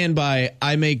on standby,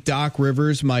 I make Doc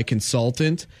Rivers my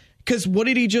consultant. Because what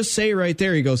did he just say right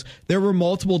there? He goes, there were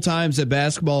multiple times that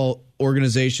basketball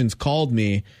organizations called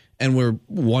me and were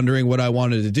wondering what I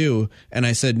wanted to do. And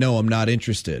I said, no, I'm not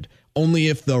interested. Only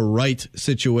if the right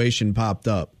situation popped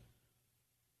up.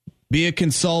 Be a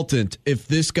consultant. If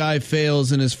this guy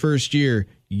fails in his first year,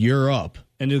 you're up.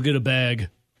 And you'll get a bag.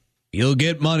 You'll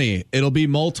get money. It'll be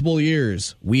multiple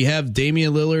years. We have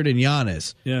Damian Lillard and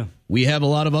Giannis. Yeah. We have a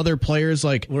lot of other players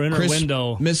like We're in Chris our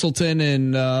window. Middleton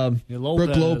and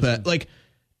Brook Lopez. Like,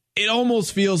 it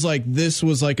almost feels like this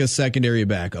was like a secondary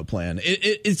backup plan.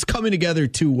 It's coming together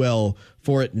too well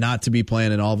for it not to be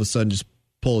planned and all of a sudden just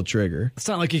pull a trigger. It's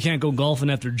not like you can't go golfing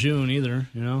after June either,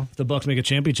 you know, if the Bucks make a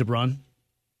championship run.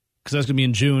 Because that's going to be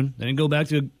in June. Then go back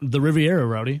to the Riviera,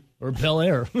 Rowdy, or Bel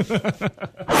Air.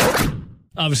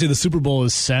 Obviously, the Super Bowl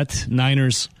is set.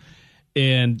 Niners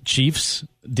and Chiefs.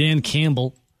 Dan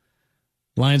Campbell,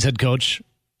 Lions head coach,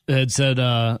 had said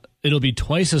it'll be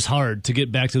twice as hard to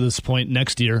get back to this point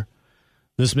next year.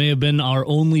 This may have been our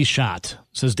only shot,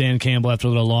 says Dan Campbell after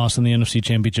the loss in the NFC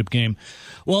Championship game.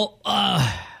 Well,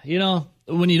 you know,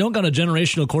 when you don't got a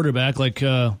generational quarterback like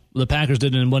the Packers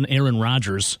did in one Aaron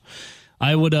Rodgers,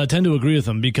 I would tend to agree with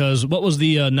him, because what was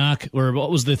the knock, or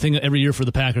what was the thing every year for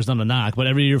the Packers? Not a knock, but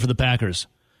every year for the Packers.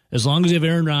 As long as you have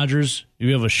Aaron Rodgers,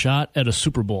 you have a shot at a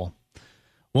Super Bowl.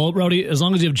 Well, Rowdy, as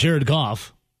long as you have Jared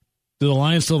Goff, do the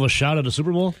Lions still have a shot at a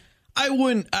Super Bowl? I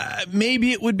wouldn't.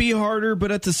 Maybe it would be harder,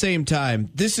 but at the same time,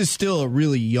 this is still a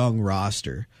really young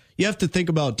roster. You have to think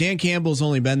about Dan Campbell's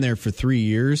only been there for 3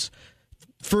 years.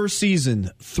 First season,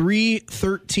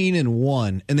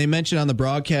 3-13-1, and they mentioned on the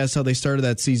broadcast how they started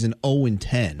that season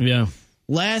 0-10. Yeah.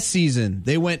 Last season,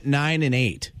 they went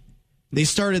 9-8. They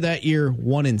started that year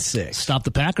 1-6. Stopped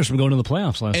the Packers from going to the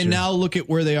playoffs last year. And now look at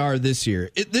where they are this year.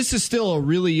 This is still a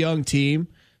really young team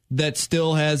that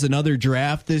still has another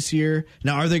draft this year.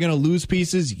 Now, are they going to lose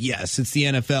pieces? Yes, it's the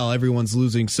NFL. Everyone's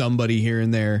losing somebody here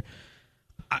and there.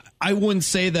 I wouldn't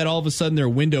say that all of a sudden their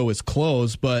window is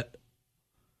closed, but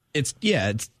it's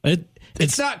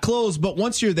not closed. But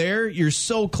once you're there, you're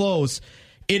so close.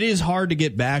 It is hard to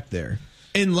get back there.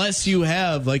 Unless you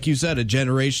have, like you said, a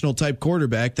generational type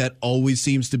quarterback that always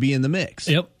seems to be in the mix.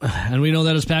 Yep, and we know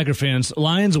that as Packer fans.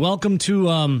 Lions, welcome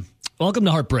to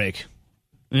heartbreak.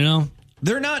 You know,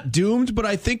 they're not doomed, but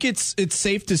I think it's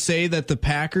safe to say that the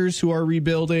Packers, who are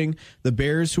rebuilding, the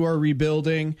Bears, who are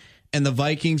rebuilding, and the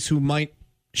Vikings, who might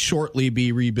shortly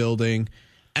be rebuilding,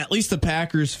 at least the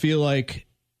Packers feel like,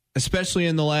 especially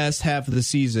in the last half of the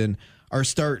season, are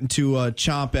starting to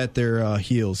chomp at their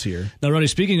heels here. Now, Roddy,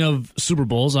 speaking of Super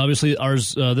Bowls, obviously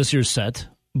ours this year's set,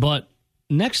 but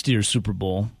next year's Super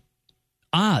Bowl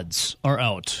odds are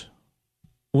out.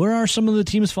 Where are some of the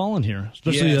teams falling here,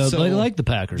 especially like the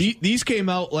Packers? These came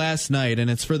out last night, and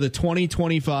it's for the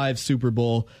 2025 Super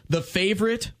Bowl. The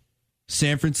favorite,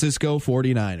 San Francisco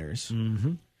 49ers.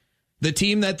 Mm-hmm. The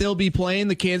team that they'll be playing,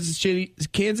 the Kansas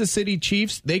City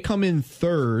Chiefs, they come in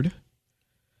third.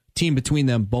 Team between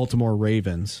them, Baltimore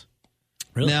Ravens.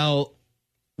 Really? Now,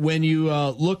 when you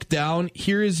look down,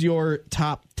 here is your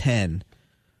top 10.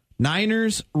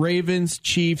 Niners, Ravens,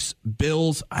 Chiefs,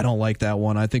 Bills. I don't like that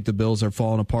one. I think the Bills are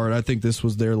falling apart. I think this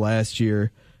was their last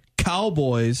year.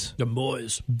 Cowboys. The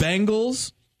boys.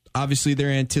 Bengals. Obviously, they're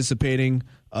anticipating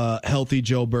healthy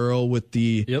Joe Burrow with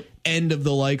the end of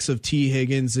the likes of T.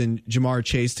 Higgins and Jamar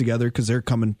Chase together, because they're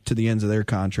coming to the ends of their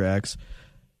contracts.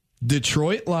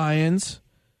 Detroit Lions.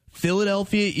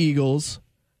 Philadelphia Eagles,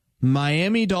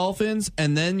 Miami Dolphins,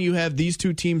 and then you have these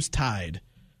two teams tied.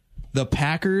 The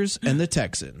Packers and the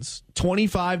Texans,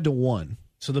 25-1.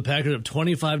 So the Packers have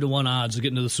 25-1 odds of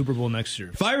getting to the Super Bowl next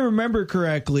year. If I remember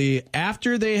correctly,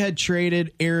 after they had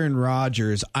traded Aaron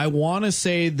Rodgers, I want to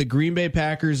say the Green Bay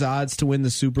Packers odds to win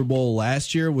the Super Bowl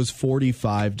last year was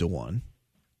 45-1.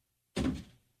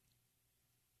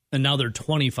 And now they're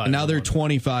 25. And now they're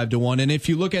 25-1. And if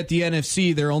you look at the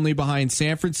NFC, they're only behind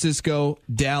San Francisco,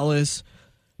 Dallas,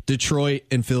 Detroit,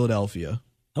 and Philadelphia.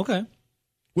 Okay.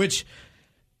 Which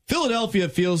Philadelphia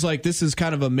feels like this is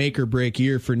kind of a make or break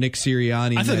year for Nick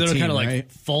Sirianni. I think they're kind of right? like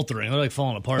faltering. They're like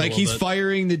falling apart. Like a he's little bit.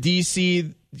 firing the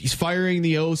DC, he's firing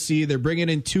the OC. They're bringing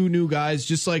in 2 new guys,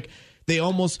 just like they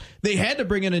had to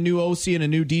bring in a new OC and a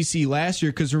new DC last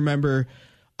year because remember,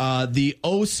 the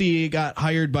OC got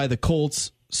hired by the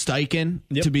Colts, Steichen,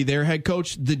 to be their head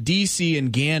coach. The DC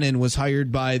and Gannon was hired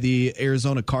by the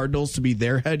Arizona Cardinals to be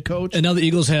their head coach. And now the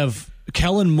Eagles have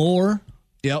Kellen Moore.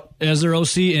 Yep, as their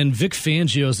OC and Vic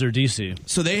Fangio as their DC.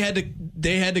 So they had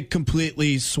to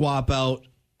completely swap out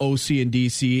OC and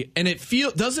DC. And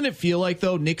doesn't it feel like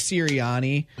though Nick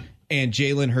Sirianni and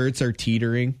Jalen Hurts are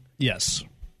teetering? Yes.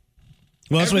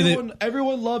 Well, that's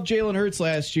everyone loved Jalen Hurts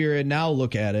last year, and now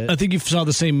look at it. I think you saw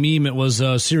the same meme. It was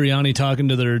Sirianni talking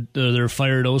to their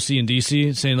fired OC and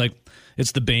DC, saying like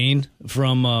it's the Bane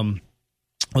from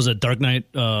was it Dark Knight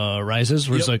Rises,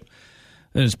 where it's like,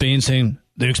 and it's Bane saying,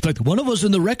 they expect one of us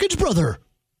in the wreckage, brother.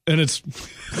 And it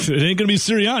ain't going to be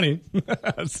Sirianni.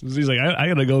 He's like, I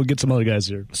got to go get some other guys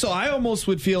here. So I almost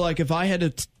would feel like if I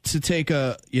had to take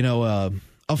a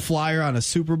flyer on a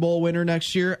Super Bowl winner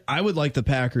next year, I would like the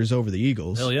Packers over the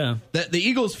Eagles. Hell yeah. The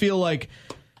Eagles feel like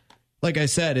I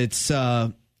said, it's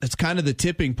kind of the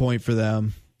tipping point for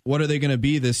them. What are they going to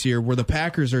be this year where the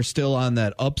Packers are still on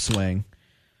that upswing?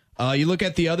 You look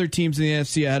at the other teams in the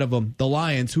NFC ahead of them, the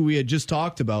Lions, who we had just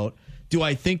talked about. Do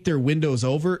I think their window's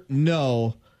over?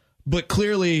 No. But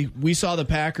clearly, we saw the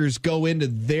Packers go into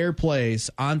their place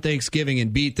on Thanksgiving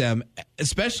and beat them,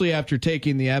 especially after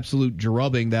taking the absolute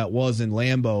drubbing that was in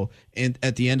Lambeau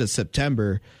at the end of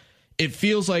September. It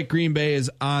feels like Green Bay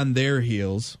is on their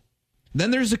heels.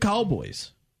 Then there's the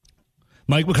Cowboys.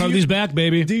 Mike McCarthy's back,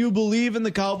 baby. Do you believe in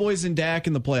the Cowboys and Dak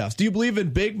in the playoffs? Do you believe in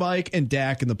Big Mike and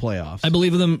Dak in the playoffs? I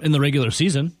believe in them in the regular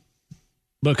season.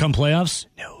 But come playoffs?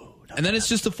 No. And then it's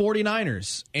just the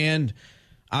 49ers. And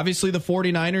obviously the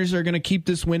 49ers are going to keep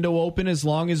this window open as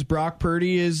long as Brock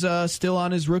Purdy is still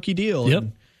on his rookie deal. Yep.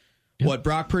 And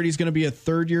Brock Purdy's going to be a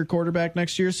third-year quarterback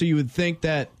next year, so you would think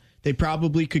that they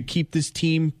probably could keep this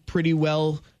team pretty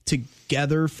well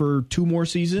together for 2 more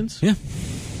seasons. Yeah.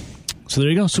 So there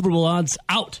you go. Super Bowl odds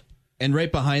out. And right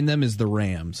behind them is the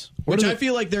Rams, which I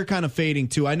feel like they're kind of fading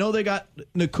too. I know they got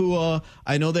Nakua.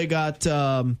 I know they got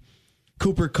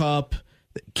Cooper Kupp,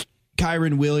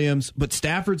 Kyron Williams, but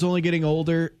Stafford's only getting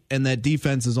older, and that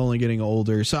defense is only getting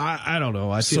older. So I don't know.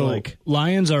 I feel like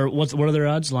Lions are what are their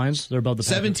odds? Lions, they're about the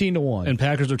 17-1, and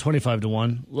Packers are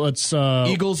 25-1. Let's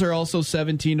Eagles are also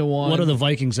 17-1. What are the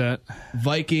Vikings at?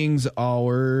 Vikings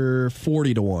are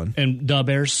 40-1, and the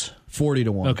Bears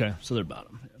 40-1. Okay, so they're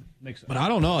bottom. Yeah, makes sense. But I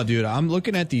don't know, dude. I'm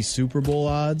looking at these Super Bowl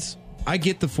odds. I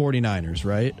get the 49ers,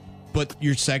 right? But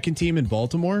your second team in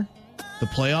Baltimore, the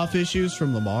playoff issues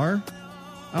from Lamar.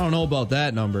 I don't know about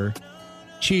that number.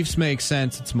 Chiefs make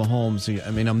sense. It's Mahomes.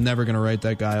 I mean, I'm never going to write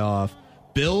that guy off.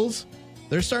 Bills,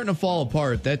 they're starting to fall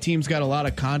apart. That team's got a lot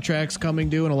of contracts coming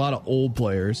due and a lot of old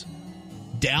players.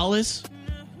 Dallas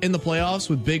in the playoffs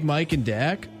with Big Mike and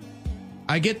Dak.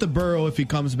 I get the Burrow if he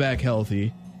comes back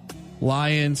healthy.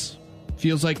 Lions,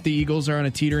 feels like the Eagles are on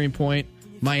a teetering point.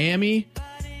 Miami,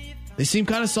 they seem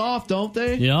kind of soft, don't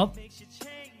they? Yep.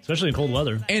 Especially in cold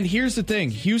weather. And here's the thing.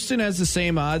 Houston has the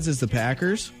same odds as the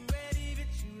Packers.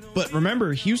 But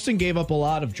remember, Houston gave up a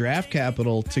lot of draft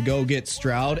capital to go get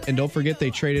Stroud. And don't forget, they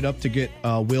traded up to get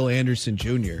Will Anderson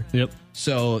Jr. Yep.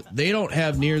 So they don't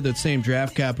have near the same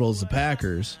draft capital as the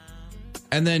Packers.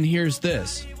 And then here's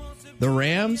this. The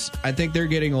Rams, I think they're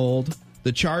getting old.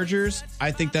 The Chargers,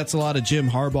 I think that's a lot of Jim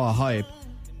Harbaugh hype.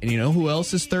 And you know who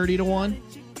else is 30-1?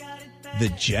 The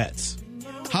Jets.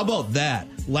 How about that?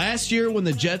 Last year when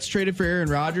the Jets traded for Aaron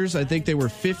Rodgers, I think they were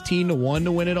 15-1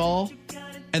 to win it all.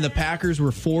 And the Packers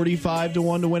were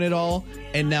 45-1 to win it all.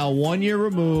 And now 1 year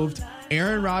removed,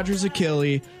 Aaron Rodgers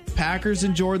Achilles, Packers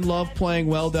and Jordan Love playing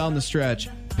well down the stretch.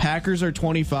 Packers are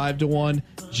 25-1,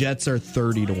 Jets are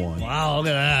 30-1. Wow, look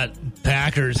at that.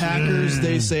 Packers,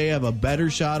 they say, have a better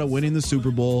shot of winning the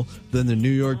Super Bowl than the New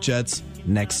York Jets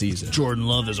next season. Jordan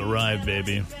Love has arrived,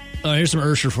 baby. Here's some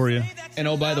Ursher for you. And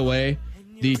oh, by the way,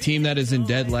 the team that is in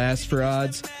dead last for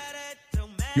odds,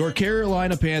 your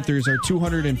Carolina Panthers are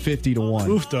 250-1.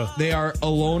 Oofta. They are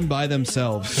alone by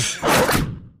themselves.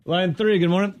 Line 3, good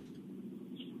morning.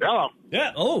 Hello.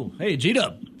 Yeah. Oh, hey,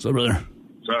 G-Dub. What's up, brother?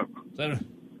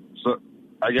 So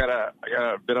I got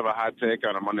a bit of a hot take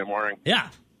on a Monday morning. Yeah.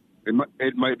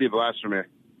 It might be blasphemy.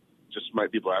 Just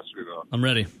might be blasphemy, though. I'm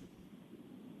ready.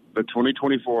 The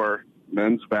 2024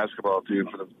 men's basketball team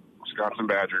for the Wisconsin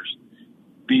Badgers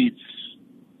beats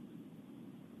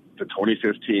the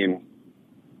 2015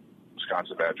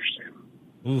 Wisconsin Badgers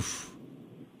team. Oof.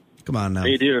 Come on now.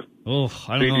 They do. Oh,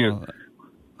 I don't know.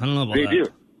 I don't know about They that. do.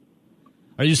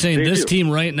 Are you saying They this do. team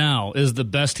right now is the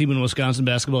best team in Wisconsin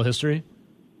basketball history?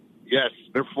 Yes,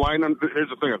 they're flying. Here's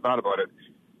the thing I thought about it.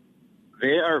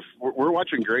 We're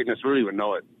watching greatness. We don't even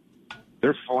know it.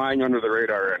 They're flying under the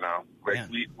radar right now. Like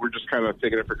we're just kind of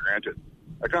taking it for granted.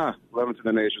 Like, 11th in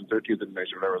the nation, 13th in the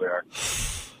nation, whatever they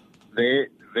are.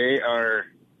 They are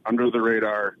under the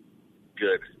radar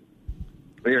good.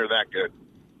 They are that good.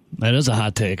 That is a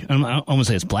hot take. I'm going to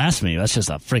say it's blasphemy. That's just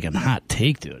a freaking hot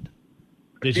take, dude.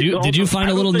 Did you find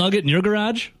a little nugget in your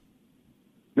garage?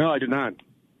 No, I did not.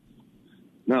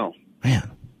 No.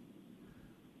 Man.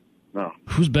 No.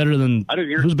 Who's better than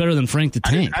Frank the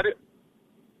Tank?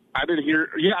 I didn't hear.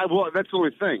 Yeah, well, that's the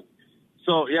only thing.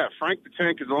 So, yeah, Frank the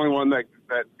Tank is the only one that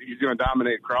he's going to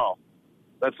dominate crawl.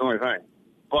 That's the only thing.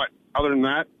 But other than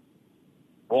that,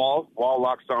 Wall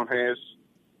locks down Hayes.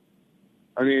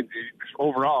 I mean,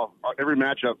 overall, every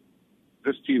matchup,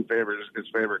 this team is favored.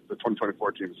 The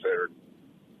 2024 team is favored.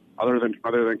 Other than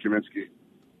Kaminsky.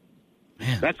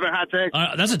 Man. That's my hot take.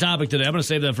 That's a topic today. I'm going to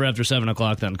save that for after 7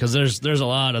 o'clock then, because there's a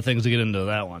lot of things to get into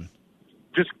that one.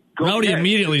 Just go. Rowdy ahead.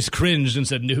 immediately cringed and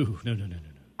said, "No."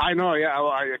 I know. Yeah, well,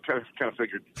 I kind of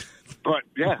figured, but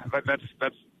yeah,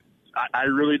 that's. I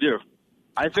really do.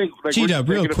 I think. Like, G-Dub,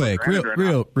 real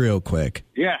quick.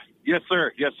 Yeah. Yes,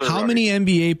 sir. How Rowdy. many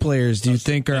NBA players do you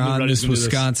think are on this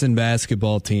Wisconsin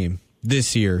basketball team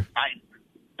this year?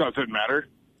 Doesn't matter.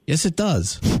 Yes, it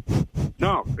does.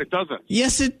 No, it doesn't.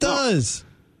 Yes, it does.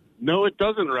 No, it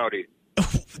doesn't, Rowdy.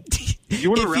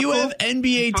 If you have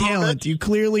NBA talent, you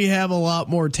clearly have a lot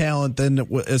more talent than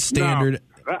a standard.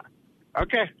 No.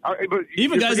 Okay. But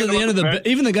Even guys at the end of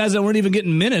even the guys that weren't even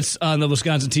getting minutes on the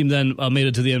Wisconsin team then made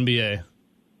it to the NBA.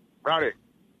 Rowdy.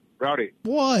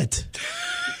 What?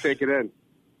 Just take it in.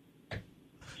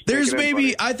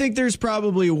 I think there's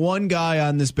probably one guy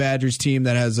on this Badgers team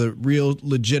that has a real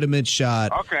legitimate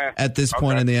shot at this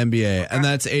point in the NBA, and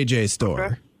that's AJ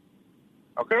Storr.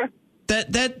 Okay.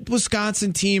 That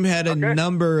Wisconsin team had a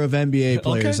number of NBA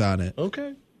players on it.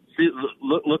 Okay. See,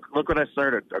 look what I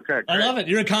started. Okay. Great. I love it.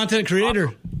 You're a content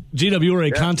creator. GW, you are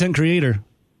a content creator.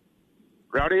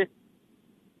 Rowdy?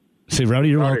 Say, Rowdy,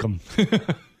 you're welcome.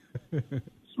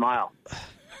 Smile.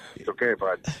 It's okay,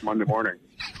 bud. Monday morning.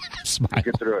 Smile.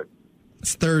 Get through it.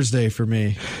 It's Thursday for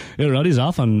me. Yeah, Rowdy's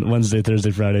off on Wednesday, Thursday,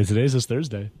 Friday. Today's just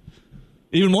Thursday.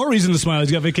 Even more reason to smile.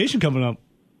 He's got vacation coming up.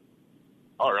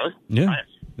 Oh, really? Yeah. Nice.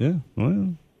 Yeah.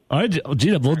 Well, all right,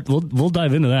 G-Dub, we'll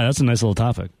dive into that. That's a nice little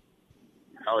topic.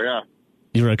 Hell yeah.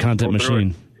 You're a content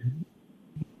machine.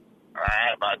 All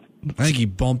right, bud. I think he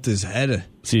bumped his head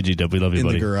See you, G-Dub. We love you, in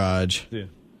buddy. the garage. Yeah.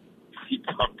 He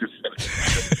bumped his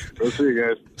head. We'll see you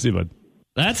guys. See you, bud.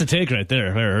 That's a take right there,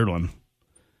 if I ever heard one.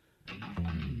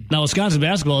 Now, Wisconsin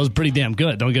basketball is pretty damn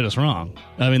good. Don't get us wrong.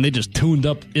 I mean, they just tuned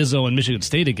up Izzo and Michigan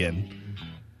State again.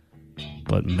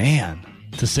 But, man,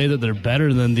 to say that they're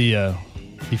better than the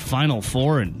Final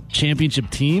Four and championship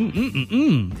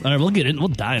team? All right, we'll get in. We'll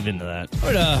dive into that.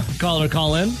 All right, caller,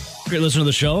 call in. Great listener of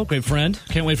the show. Great friend.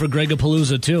 Can't wait for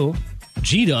Gregapalooza, too.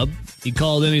 G-Dub, he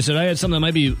called in. He said, I had something that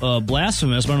might be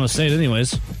blasphemous, but I'm going to say it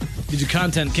anyways. He's a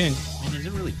content king. I mean, is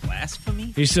it really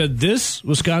blasphemy? He said this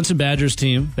Wisconsin Badgers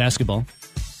team, basketball,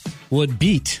 would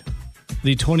beat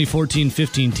the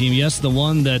 2014-15 team. Yes, the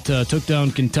one that took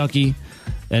down Kentucky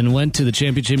and went to the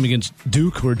championship against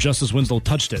Duke, where Justice Winslow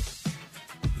touched it.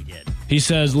 He did. He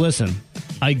says, listen,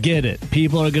 I get it.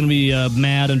 People are going to be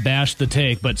mad and bash the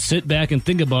take, but sit back and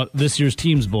think about this year's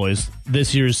teams, boys.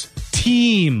 This year's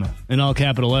team, in all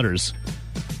capital letters.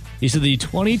 He said the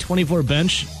 2024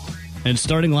 bench and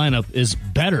starting lineup is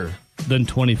better than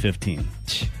 2015.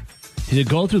 He said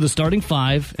go through the starting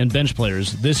five and bench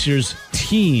players. This year's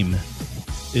team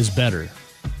is better.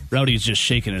 Rowdy's just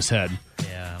shaking his head.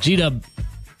 Yeah. G-Dub,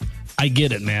 I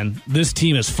get it, man. This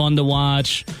team is fun to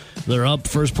watch. They're up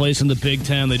first place in the Big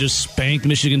Ten. They just spanked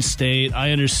Michigan State.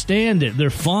 I understand it. They're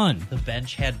fun. The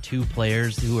bench had two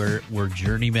players who were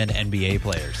journeyman NBA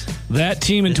players. That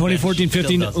team in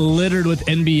 2014-15 littered with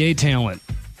NBA talent.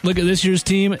 Look at this year's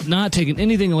team, not taking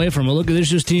anything away from it. Look at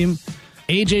this year's team.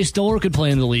 AJ Storr could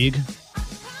play in the league.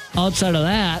 Outside of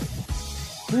that,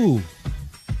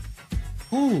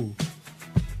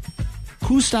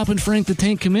 who's stopping Frank the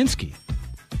Tank Kaminsky?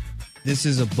 This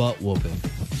is a butt whooping.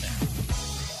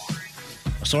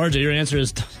 So, RJ, your answer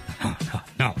is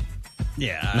no.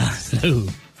 Yeah. No.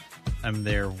 I'm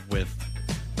there with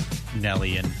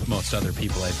Nelly and most other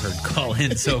people I've heard call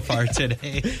in so far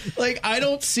today. Like, I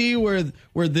don't see where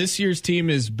this year's team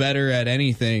is better at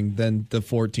anything than the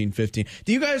 14-15.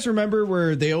 Do you guys remember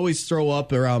where they always throw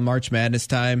up around March Madness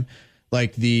time,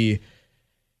 like the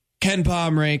Ken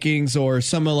Pom rankings or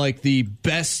some of like the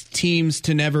best teams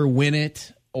to never win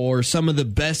it? or some of the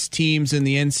best teams in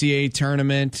the NCAA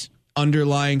tournament,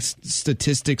 underlying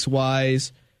statistics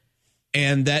wise,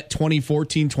 and that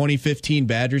 2014-2015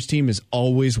 Badgers team is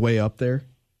always way up there.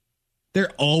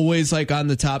 They're always like on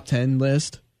the top 10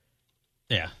 list.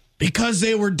 Yeah. Because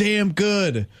they were damn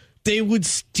good. They would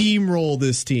steamroll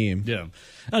this team. Yeah.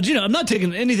 Gino, I'm not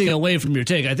taking anything away from your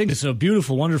take. I think it's a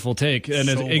beautiful, wonderful take, and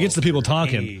it gets the people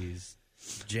talking. Hayes,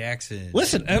 Jackson,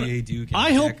 Listen, Duke,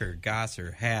 I hope Becker,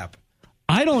 Gosser, Hap.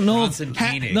 I don't know. Johnson,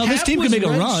 Koenig. No, this Hap team can make a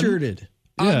was run. redshirted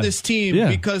Yeah. on this team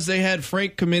because they had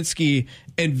Frank Kaminsky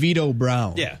and Vito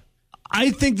Brown. Yeah. I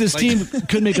think this team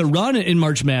could make a run in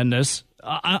March Madness.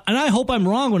 And I hope I'm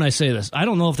wrong when I say this. I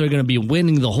don't know if they're going to be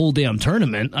winning the whole damn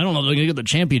tournament. I don't know if they're going to get the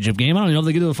championship game. I don't even know if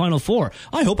they get to the Final Four.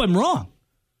 I hope I'm wrong.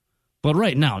 But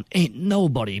right now, ain't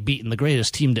nobody beating the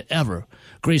greatest team to ever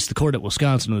grace the court at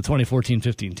Wisconsin, the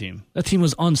 2014-15 team. That team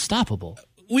was unstoppable.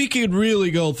 We could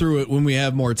really go through it when we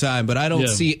have more time, but I don't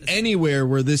see anywhere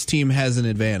where this team has an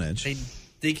advantage.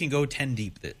 They can go 10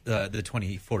 deep, the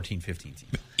 2014-15 team.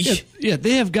 Yeah,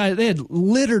 they had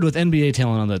littered with NBA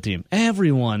talent on that team.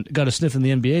 Everyone got a sniff in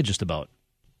the NBA just about.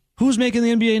 Who's making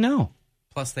the NBA now?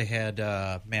 Plus, they had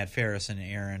Matt Ferris and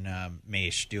Aaron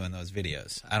Maish doing those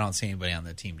videos. I don't see anybody on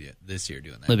the team this year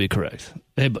doing that. That'd be correct.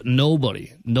 Hey, but nobody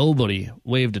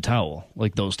waved a towel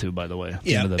like those two, by the way.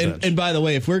 Yeah, and by the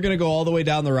way, if we're going to go all the way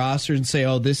down the roster and say,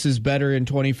 oh, this is better in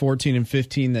 2014 and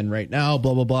 15 than right now,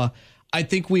 blah, blah, blah, I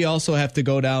think we also have to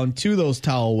go down to those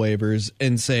towel waivers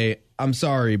and say, I'm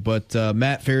sorry, but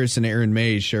Matt Ferris and Aaron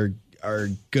Maish are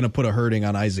going to put a hurting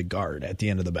on Isaac Gard at the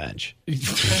end of the bench.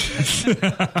 Yes.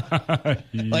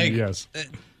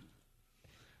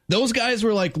 Those guys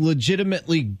were like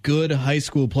legitimately good high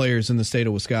school players in the state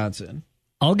of Wisconsin.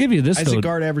 I'll give you this, Isaac though.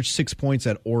 Gard averaged 6 points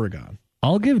at Oregon.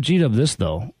 I'll give G-Dub this,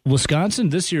 though. Wisconsin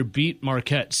this year beat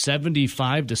Marquette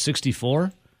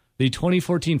 75-64. The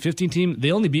 2014-15 team,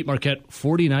 they only beat Marquette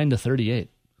 49-38.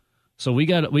 So we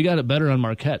got it better on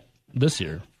Marquette this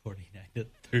year.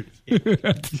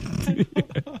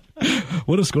 49-38.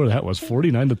 What a score that was,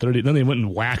 49-30. Then they went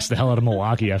and waxed the hell out of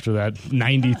Milwaukee after that,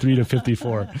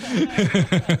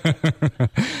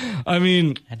 93-54. I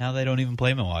mean, And now they don't even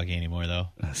play Milwaukee anymore, though.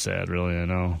 sad, really, I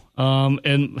know.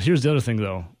 And here's the other thing,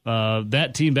 though.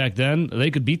 That team back then,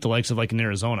 they could beat the likes of like in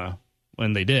Arizona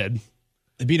when they did.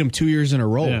 They beat them 2 years in a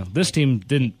row. Yeah, this team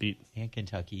didn't beat And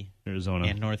Kentucky. Arizona.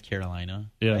 And North Carolina.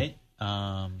 Yeah. Right?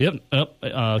 Yep.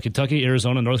 Kentucky,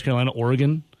 Arizona, North Carolina,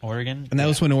 Oregon. Oregon. And that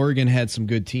was when Oregon had some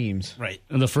good teams. Right.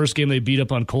 And the first game they beat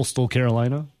up on Coastal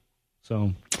Carolina.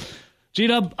 So,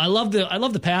 G-Dub, I love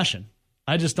the passion.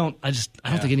 I don't think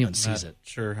anyone sees it.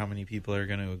 Sure how many people are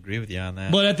going to agree with you on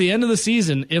that. But at the end of the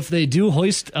season, if they do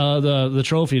hoist the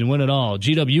trophy and win it all,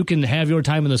 G-Dub, you can have your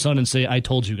time in the sun and say, I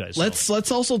told you guys so.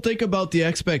 Let's also think about the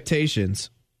expectations.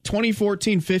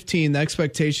 2014-15, the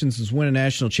expectations was win a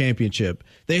national championship.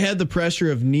 They had the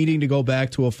pressure of needing to go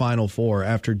back to a Final Four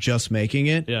after just making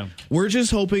it. Yeah. We're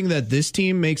just hoping that this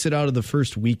team makes it out of the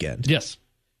first weekend. Yes.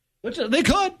 Which they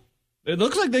could. It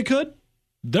looks like they could.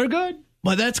 They're good.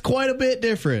 But that's quite a bit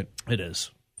different. It is.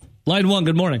 Line one,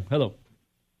 good morning. Hello.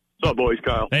 What's up, boys?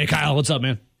 Kyle. Hey, Kyle, what's up,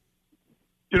 man?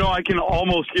 You know, I can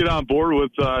almost get on board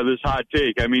with this hot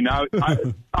take. I mean,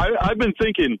 I've been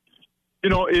thinking,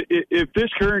 you know, if this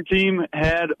current team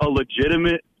had a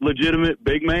legitimate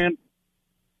big man,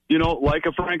 you know, like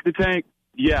a Frank the Tank,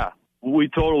 yeah, we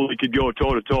totally could go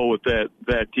toe-to-toe with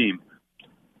that team.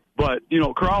 But, you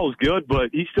know, Crowell's good, but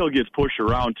he still gets pushed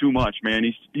around too much, man.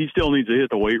 He still needs to hit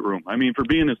the weight room. I mean, for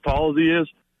being as tall as he is,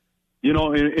 you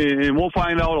know, and we'll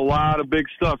find out a lot of big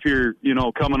stuff here, you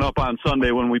know, coming up on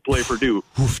Sunday when we play Purdue.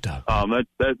 That's going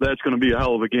to be a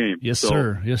hell of a game. Yes,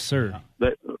 sir. Yes, sir.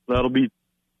 That'll be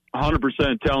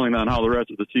 100% telling on how the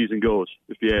rest of the season goes,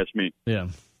 if you ask me. Yeah.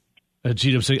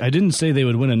 G-Dub, I didn't say they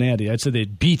would win a natty. I said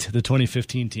they'd beat the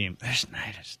 2015 team. It's not.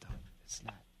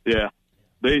 Yeah.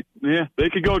 They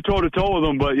could go toe-to-toe with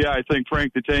them, but, yeah, I think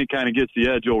Frank the Tank kind of gets the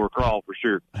edge over Crowell for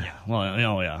sure. Well,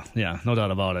 yeah, no doubt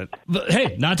about it. But,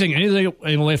 hey, not taking anything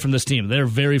away from this team. They're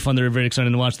very fun. They're very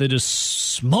exciting to watch. They just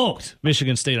smoked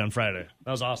Michigan State on Friday.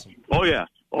 That was awesome. Oh, yeah.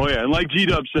 And like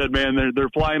G-Dub said, man, they're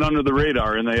flying under the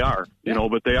radar, and they are, you know,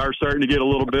 but they are starting to get a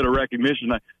little bit of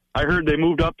recognition. I heard they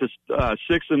moved up to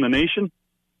sixth in the nation.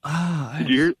 Did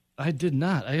you hear? I did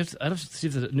not. I have to see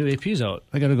if the new AP's out.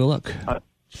 I got to go look.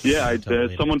 Yeah,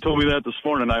 someone told me that this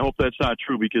morning. I hope that's not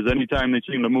true because anytime they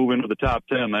seem to move into the top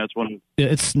 10, that's when. Yeah,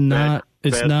 it's not.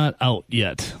 It's not out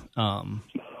yet. So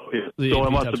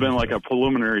it must have been like a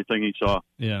preliminary thing he saw.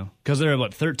 Yeah, because they're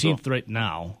about 13th right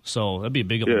now, so that'd be a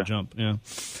big jump. Yeah.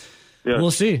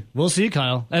 We'll see,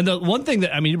 Kyle. And the one thing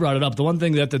that you brought it up. The one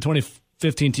thing that the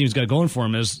team's got going for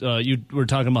them is you were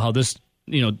talking about how this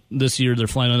year they're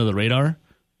flying under the radar.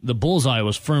 The Bullseye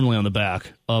was firmly on the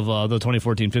back of the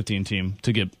 2014-15 team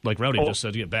to get, like Rowdy just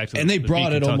said, to get back to. And they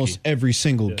brought it almost every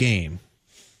single game.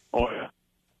 Oh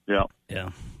yeah. Yeah.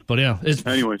 But yeah, it's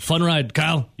Anyways. fun ride.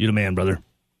 Kyle, you the man, brother.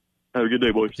 Have a good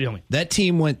day, boys. See you, homie. That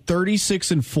team went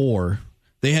 36-4.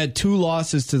 They had 2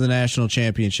 losses to the national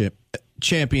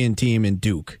champion team in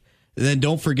Duke. And then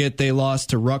don't forget they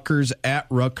lost to Rutgers at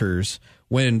Rutgers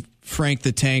when Frank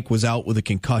the Tank was out with a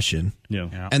concussion.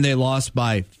 Yeah. And they lost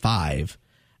by 5.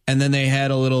 And then they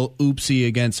had a little oopsie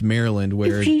against Maryland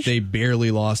where they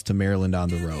barely lost to Maryland on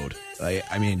the road.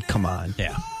 I mean, come on.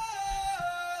 Yeah.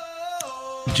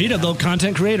 Gita, though,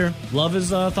 content creator. Love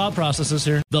his thought processes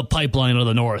here. The Pipeline of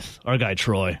the North. Our guy,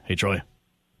 Troy. Hey, Troy.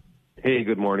 Hey,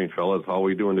 good morning, fellas. How are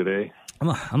we doing today? I'm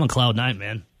on cloud 9,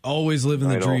 man. Always living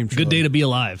the dream. Good day to be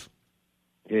alive.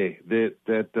 Hey,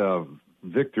 that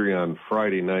victory on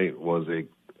Friday night was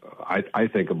I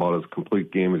think about as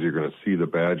complete game as you're going to see the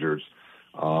Badgers.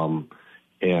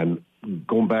 And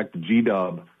going back to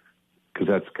G-Dub, because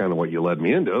that's kind of what you led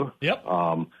me into. Yep.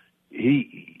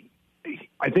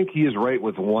 I think he is right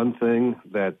with one thing,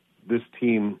 that this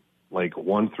team, like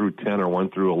 1 through 10 or 1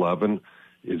 through 11,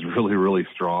 is really, really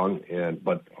strong.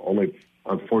 But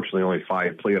unfortunately, only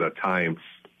 5 play at a time.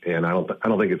 And I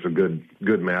don't think it's a good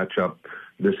matchup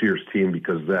this year's team,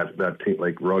 because that team,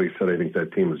 like Rowdy said, I think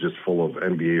that team is just full of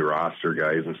NBA roster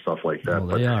guys and stuff like that.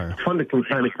 Well, they are. It's fun to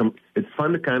kind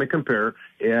of compare.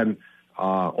 And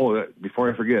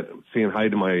before I forget, saying hi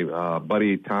to my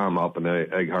buddy Tom up in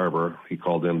Egg Harbor. He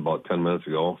called in about 10 minutes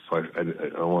ago, so I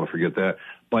don't want to forget that.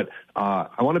 But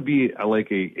I want to be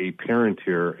like a parent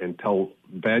here and tell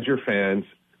Badger fans,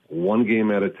 one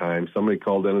game at a time. Somebody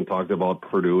called in and talked about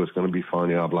Purdue. It's going to be fun,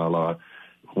 yeah, blah, blah.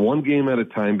 One game at a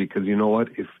time, because you know what?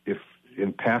 If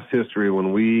in past history,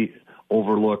 when we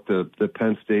overlook the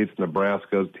Penn States,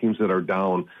 Nebraska's, teams that are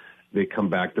down, they come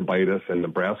back to bite us, and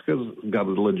Nebraska's got a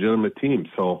legitimate team.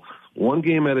 So one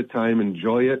game at a time,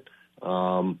 enjoy it,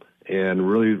 and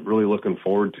really, really looking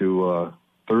forward to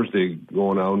Thursday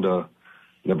going on to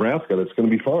Nebraska. That's going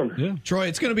to be fun. Yeah. Troy,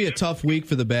 it's going to be a tough week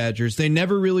for the Badgers. They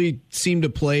never really seem to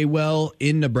play well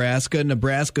in Nebraska.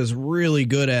 Nebraska's really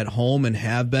good at home and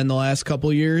have been the last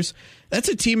couple of years. That's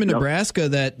a team in Nebraska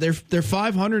that they're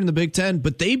 500 in the Big Ten,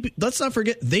 but let's not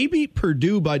forget they beat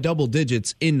Purdue by double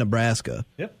digits in Nebraska.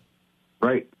 Yep.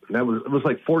 Right. It was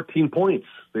like 14 points.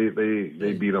 They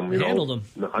beat them. They handled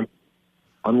them.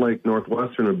 Unlike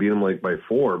Northwestern, who beat them like by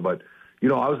 4. But I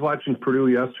was watching Purdue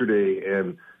yesterday,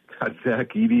 and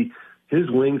Zach Edey, his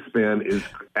wingspan is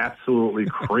absolutely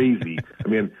crazy. I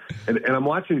mean, and I'm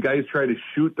watching guys try to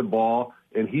shoot the ball,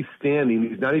 and he's standing.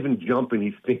 He's not even jumping.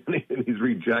 He's standing, and he's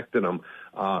rejecting them.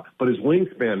 But his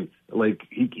wingspan, like,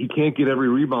 he can't get every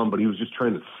rebound, but he was just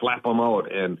trying to slap them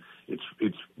out, and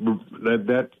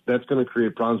that's going to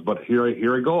create problems. But here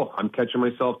I go. I'm catching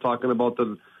myself talking about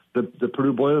the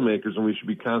Purdue Boilermakers, and we should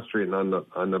be concentrating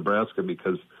on Nebraska,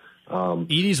 because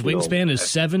Edey's wingspan is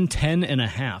 7'10" and a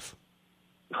half.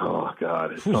 Oh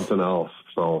God, it's something else.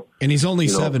 So, and he's only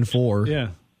 7'4".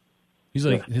 Yeah, he's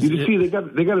like. Did you see they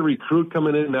got a recruit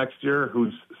coming in next year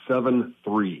who's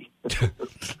 7'3".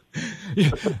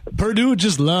 Purdue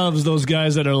just loves those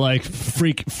guys that are like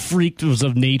freaks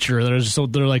of nature.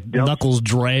 They're like knuckles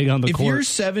drag on the court.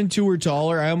 If you're 7'2" or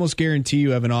taller, I almost guarantee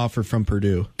you have an offer from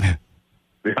Purdue.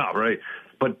 Yeah, right.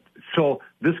 But so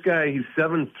this guy, he's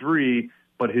 7'3",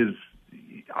 but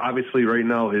obviously right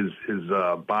now his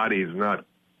body is not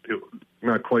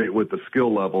quite with the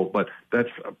skill level. But that's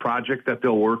a project that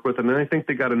they'll work with, and then I think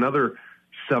they got another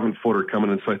 7-footer coming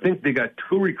in. So I think they got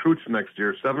 2 recruits next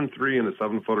year, 7'3" and a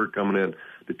 7-footer coming in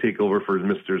to take over for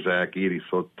Mr. Zach Edey.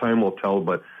 So time will tell,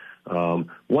 but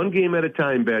one game at a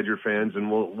time, Badger fans, and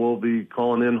we'll be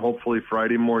calling in hopefully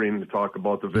Friday morning to talk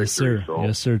about the victory. Yes, sir. So,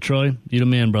 yes, sir. Troy, you the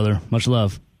man, brother. Much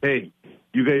love. Hey,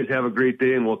 you guys have a great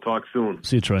day, and we'll talk soon.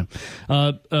 See you, Troy.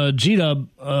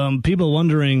 G-Dub, people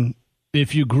wondering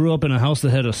if you grew up in a house that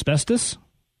had asbestos.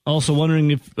 Also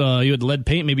wondering if you had lead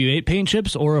paint, maybe you ate paint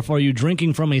chips, or if are you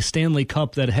drinking from a Stanley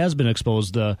Cup that has been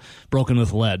exposed, broken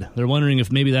with lead. They're wondering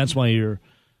if maybe that's why your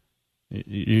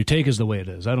take is the way it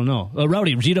is. I don't know.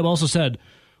 Rowdy, G-Dub also said,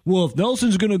 well, if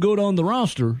Nelson's going to go down the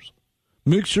rosters,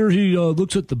 make sure he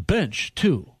looks at the bench,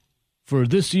 too, for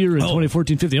this year in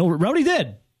 2014-15. Oh, Rowdy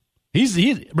did.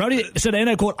 Rowdy said, and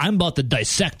I quote, I'm about to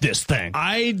dissect this thing.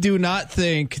 I do not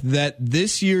think that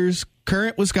this year's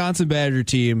current Wisconsin Badger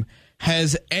team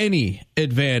has any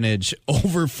advantage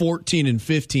over 14 and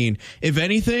 15. If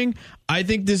anything, I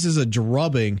think this is a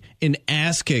drubbing, an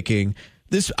ass kicking.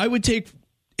 This I would take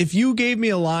if you gave me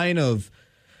a line of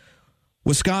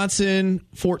Wisconsin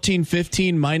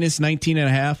 14-15 minus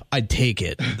 19.5. I'd take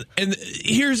it. And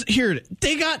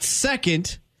they got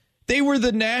second. They were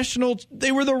the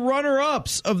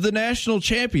runner-ups of the national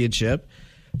championship.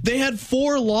 They had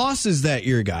 4 losses that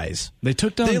year, guys. They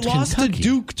took down Kentucky. Lost to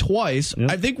Duke twice.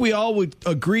 Yep. I think we all would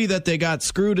agree that they got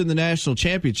screwed in the national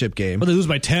championship game. But they lose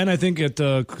by 10, I think, at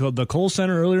the Kohl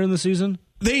Center earlier in the season.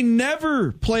 They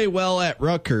never play well at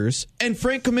Rutgers, and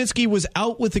Frank Kaminsky was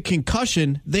out with a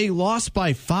concussion. They lost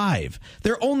by 5.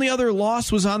 Their only other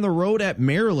loss was on the road at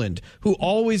Maryland, who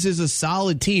always is a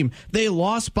solid team. They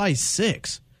lost by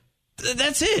 6.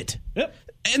 That's it. Yep.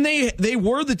 And they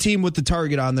were the team with the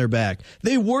target on their back.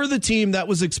 They were the team that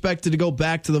was expected to go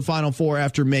back to the Final Four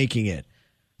after making it.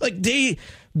 Like they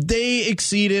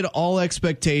exceeded all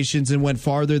expectations and went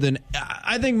farther than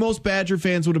I think most Badger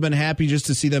fans would have been happy just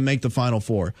to see them make the Final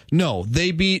Four. No,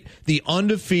 they beat the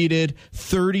undefeated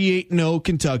 38-0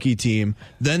 Kentucky team.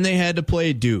 Then they had to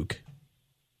play Duke.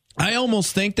 I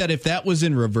almost think that if that was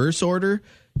in reverse order,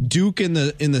 Duke in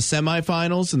the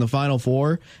semifinals in the Final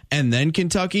Four, and then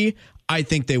Kentucky, I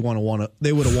think they would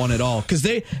have won it all because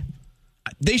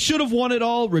they should have won it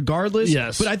all regardless.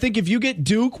 Yes. But I think if you get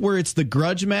Duke where it's the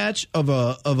grudge match of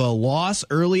a loss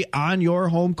early on your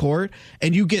home court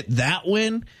and you get that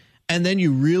win and then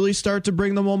you really start to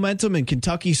bring the momentum and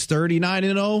Kentucky's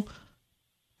 39-0,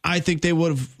 I think they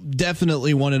would have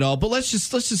definitely won it all. But let's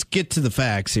just get to the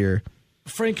facts here.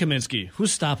 Frank Kaminsky,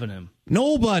 who's stopping him?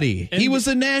 Nobody. He was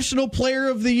a National Player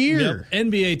of the Year. Yep.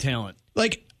 NBA talent.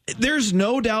 Like, there's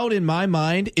no doubt in my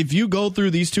mind, if you go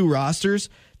through these two rosters,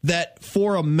 that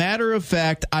for a matter of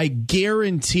fact, I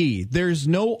guarantee there's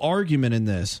no argument in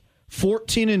this.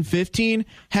 14 and 15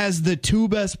 has the 2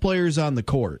 best players on the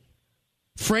court.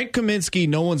 Frank Kaminsky,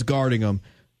 no one's guarding him.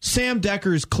 Sam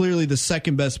Decker is clearly the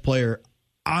second best player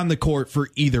on the court for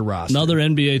either roster. Another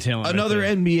NBA talent. Another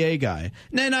NBA guy.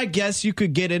 And then I guess you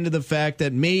could get into the fact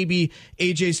that maybe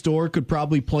AJ Storr could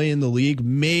probably play in the league.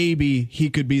 Maybe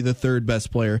he could be the 3rd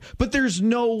best player. But there's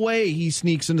no way he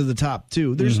sneaks into the top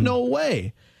 2. There's no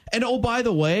way. And oh, by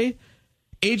the way,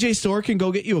 AJ Storr can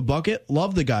go get you a bucket.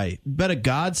 Love the guy. Bet a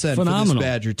godsend for this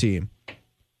Badger team.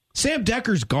 Sam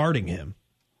Decker's guarding him.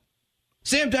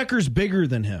 Sam Decker's bigger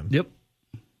than him. Yep.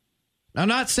 I'm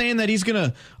not saying that he's going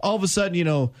to all of a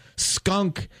sudden,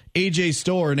 skunk AJ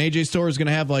Storr and AJ Storr is going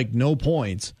to have no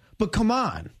points. But come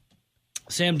on.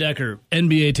 Sam Decker,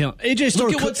 NBA talent. AJ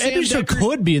Storr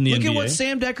could be in the NBA. Look at what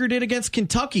Sam Decker did against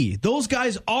Kentucky. Those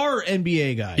guys are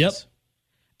NBA guys. Yep.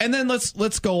 And then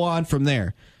let's go on from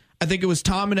there. I think it was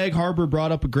Tom and Egg Harbor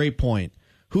brought up a great point.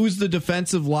 Who's the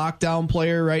defensive lockdown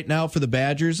player right now for the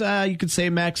Badgers? You could say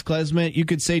Max Klesmit. You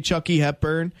could say Chucky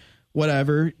Hepburn.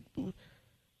 Whatever.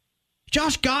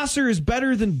 Josh Gosser is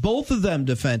better than both of them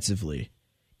defensively.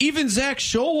 Even Zach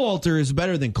Showalter is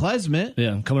better than Klesmit.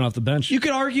 Yeah, coming off the bench. You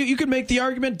could make the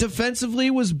argument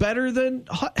defensively was better than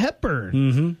Hepburn.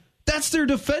 Mm-hmm. That's their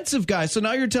defensive guy. So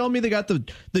now you're telling me they got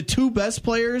the 2 best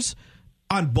players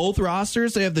on both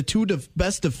rosters? They have the 2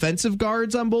 best defensive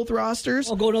guards on both rosters?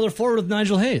 I'll go another forward with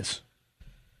Nigel Hayes.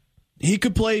 He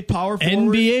could play power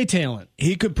forward. NBA talent.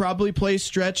 He could probably play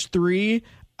stretch 3.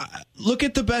 Look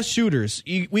at the best shooters.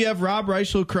 We have Rob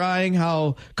Reichel crying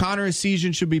how Connor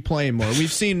Essegian should be playing more.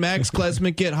 We've seen Max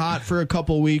Klesmit get hot for a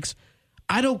couple weeks.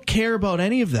 I don't care about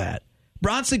any of that.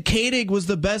 Bronson Koenig was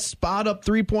the best spot-up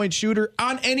 3-point shooter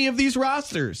on any of these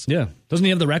rosters. Yeah. Doesn't he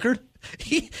have the record?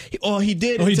 He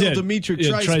did until Dimitri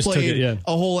Trice played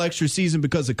a whole extra season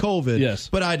because of COVID. Yes.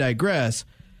 But I digress.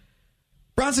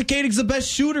 Bronson Koenig's the best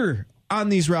shooter on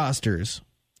these rosters.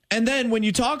 And then when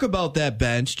you talk about that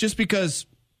bench, just because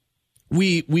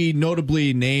we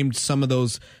notably named some of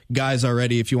those guys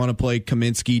already, if you want to play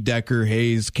Kaminsky, Decker,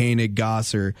 Hayes, Koenig,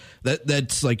 Gosser,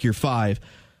 that's like your 5.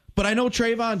 But I know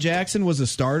Trayvon Jackson was a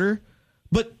starter,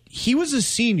 but he was a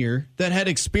senior that had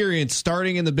experience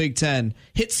starting in the Big Ten,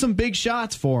 hit some big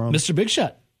shots for him. Mr. Big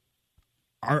Shot.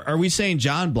 Are we saying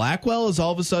John Blackwell is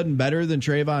all of a sudden better than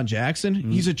Trayvon Jackson?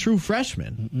 He's a true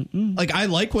freshman. I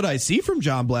like what I see from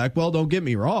John Blackwell, don't get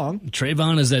me wrong.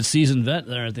 Trayvon is that seasoned vet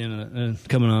there at the end of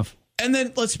coming off. And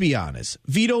then let's be honest,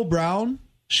 Vito Brown.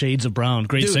 Shades of Brown,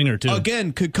 great singer too.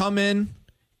 Again, could come in.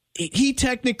 He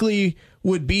technically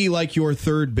would be like your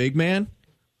 3rd big man.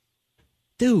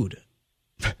 Dude,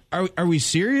 are we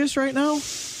serious right now?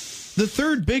 The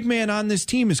 3rd big man on this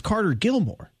team is Carter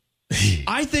Gilmore.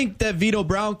 I think that Vito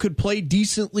Brown could play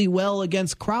decently well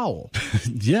against Crowell.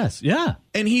 Yes, yeah.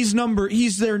 And he's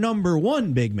their number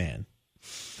 1 big man.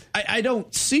 I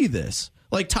don't see this.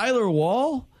 Like Tyler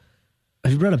Wall.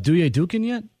 Have you brought up Douye Dukin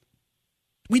yet?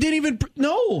 We didn't even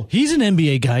know. He's an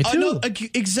NBA guy, too. No,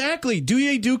 exactly.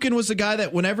 Douye Dukin was the guy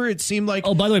that whenever it seemed like...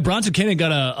 Oh, by the way, Bronson Koenig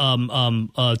got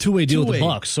a two-way deal with the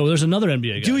Bucks, so there's another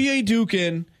NBA guy. Douye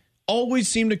Dukin always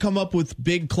seemed to come up with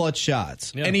big clutch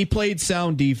shots, and he played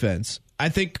sound defense. I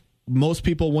think most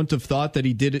people wouldn't have thought that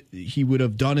he would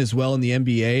have done as well in the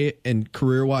NBA and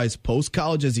career-wise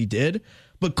post-college as he did,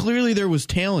 but clearly there was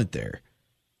talent there.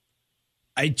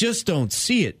 I just don't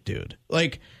see it, dude.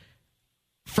 Like...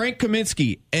 Frank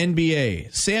Kaminsky,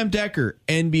 NBA. Sam Decker,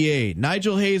 NBA.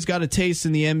 Nigel Hayes got a taste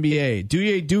in the NBA.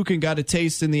 Douye Dukin got a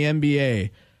taste in the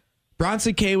NBA.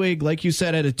 Bronson Koenig, like you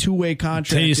said, had a two-way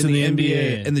contract in the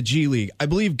NBA and the G League. I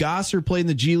believe Gosser played in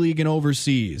the G League and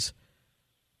overseas.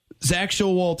 Zach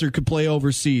Showalter could play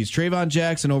overseas. Trayvon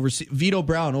Jackson overseas. Vito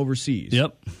Brown overseas.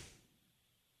 Yep.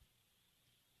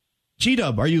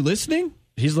 G-Dub, are you listening?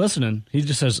 He's listening. He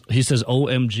says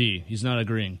OMG. He's not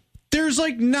agreeing. There's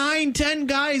like 9-10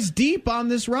 guys deep on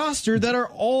this roster that are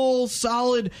all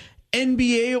solid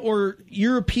NBA or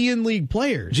European League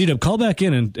players. G-Dub, call back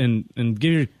in and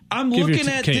give your I'm looking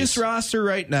at this roster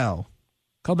right now.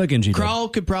 Call back in, G-Dub. Crowell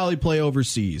could probably play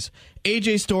overseas.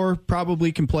 AJ Storr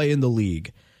probably can play in the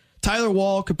league. Tyler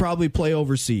Wall could probably play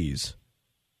overseas.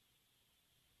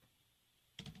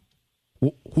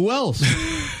 Who else?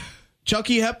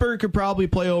 Chucky Hepburn could probably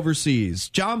play overseas.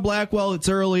 John Blackwell, it's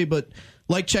early, but...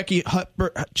 Like Chucky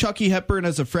Hepburn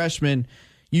as a freshman,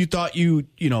 you thought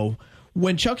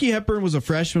when Chucky Hepburn was a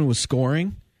freshman was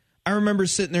scoring, I remember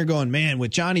sitting there going, man,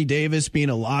 with Johnny Davis being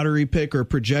a lottery pick or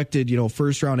projected,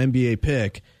 first round NBA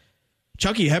pick,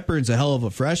 Chucky Hepburn's a hell of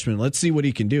a freshman. Let's see what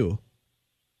he can do.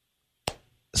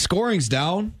 Scoring's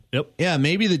down. Yep. Yeah,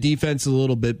 maybe the defense is a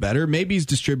little bit better. Maybe he's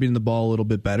distributing the ball a little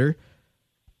bit better.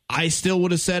 I still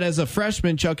would have said as a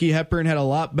freshman, Chucky Hepburn had a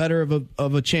lot better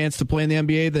of a chance to play in the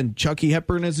NBA than Chucky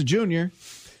Hepburn as a junior.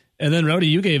 And then, Rowdy,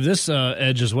 you gave this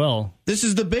edge as well. This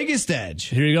is the biggest edge.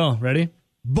 Here you go. Ready?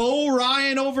 Bo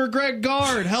Ryan over Greg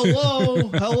Gard. Hello.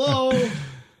 Hello.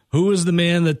 Who was the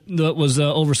man that was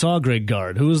oversaw Greg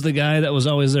Gard? Who was the guy that was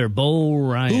always there? Bo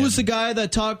Ryan. Who was the guy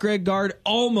that taught Greg Gard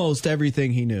almost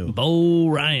everything he knew? Bo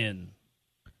Ryan.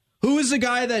 Who was the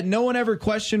guy that no one ever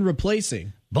questioned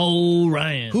replacing? Bo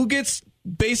Ryan. Who gets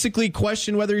basically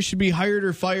questioned whether he should be hired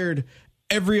or fired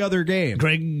every other game?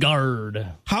 Greg Gard.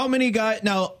 How many guys?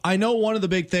 Now, I know one of the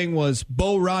big thing was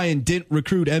Bo Ryan didn't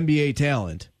recruit NBA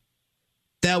talent.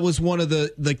 That was one of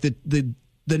the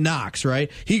knocks, right?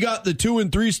 He got the 2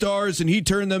 and 3 stars and he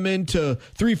turned them into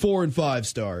 3, 4, and 5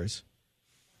 stars.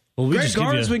 Well, Greg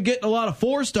Gard's been getting a lot of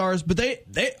 4 stars, but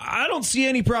I don't see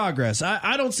any progress.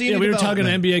 I don't see any. We were talking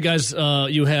to NBA guys.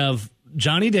 You have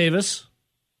Johnny Davis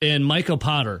and Micah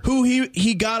Potter, who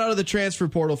he got out of the transfer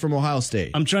portal from Ohio State.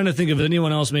 I'm trying to think if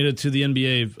anyone else made it to the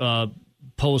NBA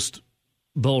post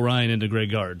Bo Ryan into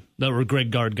Greg Gard that were Greg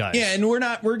Gard guys. Yeah, and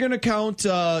we're going to count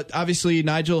obviously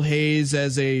Nigel Hayes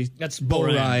as that's Bo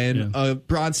Ryan. Yeah.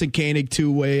 Bronson Koenig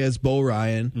 2-way as Bo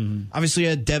Ryan. Mm-hmm. Obviously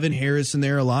had Devin Harris in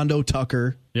there, Alondo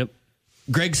Tucker. Yep.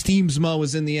 Greg Steamsma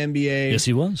was in the NBA. Yes,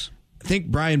 he was. I think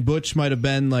Brian Butch might have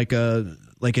been like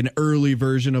an early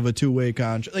version of a 2-way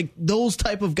contract. Like those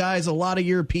type of guys, a lot of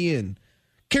European.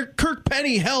 Kirk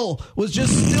Penny, hell, was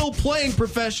just still playing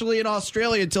professionally in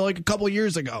Australia until like a couple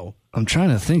years ago. I'm trying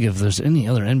to think if there's any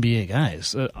other NBA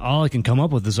guys. All I can come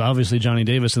up with is obviously Johnny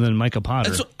Davis and then Micah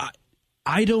Potter.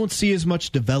 I don't see as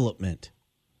much development.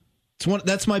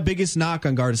 That's my biggest knock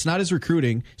on Gard. It's not his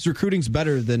recruiting. His recruiting's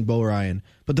better than Bo Ryan,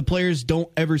 but the players don't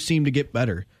ever seem to get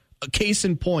better. A case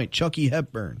in point, Chucky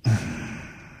Hepburn.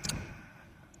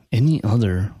 Any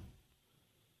other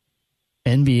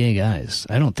NBA guys?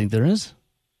 I don't think there is.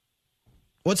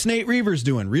 What's Nate Reavers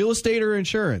doing? Real estate or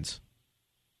insurance?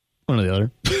 One or the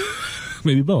other.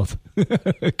 Maybe both.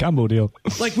 Combo deal.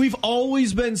 Like we've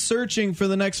always been searching for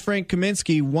the next Frank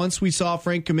Kaminsky. Once we saw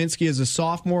Frank Kaminsky as a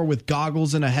sophomore with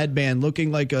goggles and a headband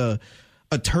looking like a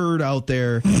turd out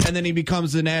there, and then he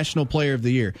becomes the National Player of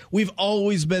the Year. We've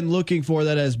always been looking for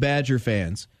that as Badger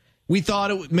fans. We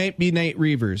thought it might be Nate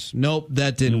Reavers. Nope,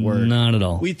 that didn't work. Not at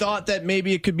all. We thought that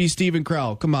maybe it could be Steven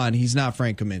Crowell. Come on, he's not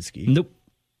Frank Kaminsky. Nope.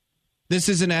 This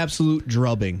is an absolute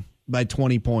drubbing by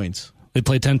 20 points. They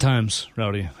played 10 times,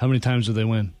 Rowdy. How many times did they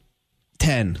win?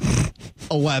 10.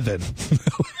 11.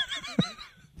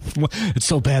 It's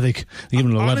so bad they give them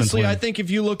an 11. Honestly, I think if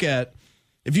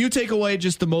you take away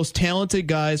just the most talented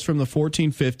guys from the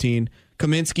 14-15,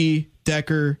 Kaminsky,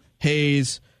 Decker,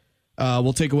 Hayes,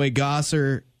 we'll take away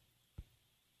Gosser,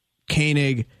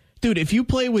 Koenig. Dude, if you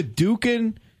play with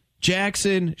Dukin,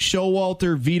 Jackson,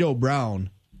 Showalter, Vito Brown,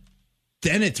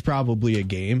 then it's probably a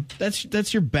game. That's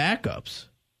your backups.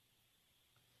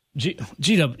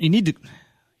 G-Dub, you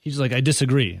He's like, I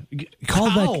disagree.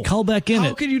 Call back in.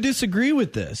 How can you disagree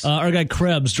with this? Our guy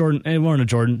Krebs,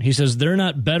 Jordan, he says they're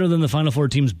not better than the Final Four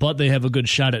teams, but they have a good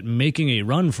shot at making a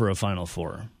run for a Final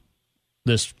Four.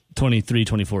 This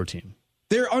 23-24 team.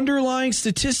 Their underlying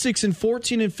statistics in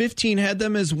 14 and 15 had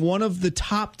them as one of the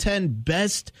top 10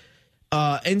 best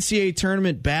NCAA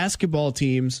tournament basketball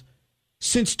teams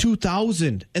since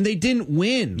 2000, and they didn't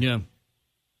win. Yeah.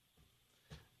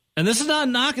 And this is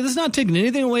not taking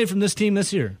anything away from this team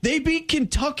this year. They beat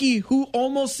Kentucky, who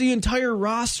almost the entire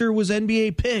roster was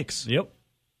NBA picks. Yep.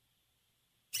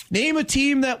 Name a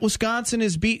team that Wisconsin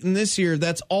has beaten this year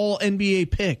that's all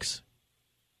NBA picks.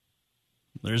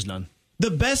 There's none.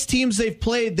 The best teams they've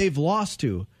played, they've lost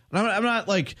to. And I'm not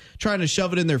like trying to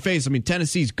shove it in their face. I mean,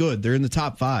 Tennessee's good. They're in the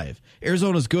top 5.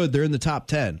 Arizona's good. They're in the top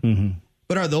 10. Mm-hmm.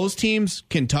 But are those teams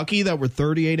Kentucky that were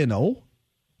 38-0?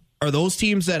 Are those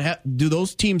teams do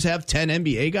those teams have 10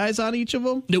 NBA guys on each of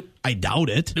them? Nope. I doubt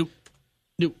it.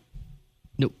 Nope.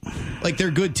 Like,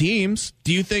 they're good teams.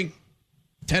 Do you think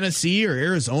Tennessee or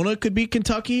Arizona could beat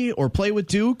Kentucky or play with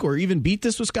Duke or even beat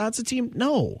this Wisconsin team?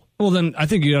 No. Well, then I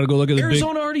think you got to go look at the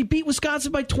Arizona already beat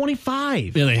Wisconsin by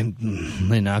 25. Yeah,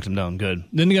 they knocked them down good.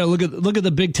 Then you got to look at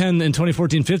the Big Ten in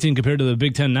 2014-15 compared to the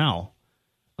Big Ten now.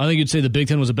 I think you'd say the Big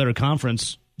Ten was a better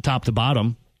conference, top to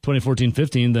bottom,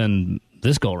 2014-15 than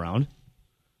this go around.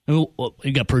 And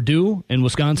you got Purdue and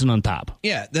Wisconsin on top.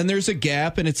 Yeah, then there's a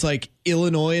gap, and it's like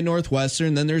Illinois and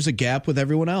Northwestern. Then there's a gap with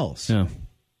everyone else. Yeah,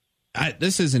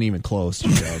 this isn't even close,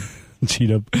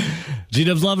 G-Dub.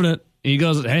 G-Dub's loving it. He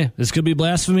goes, hey, this could be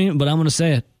blasphemy, but I'm going to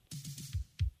say it.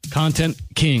 Content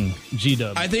king,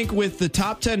 G-Dub. I think with the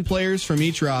top 10 players from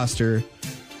each roster,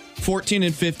 14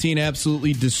 and 15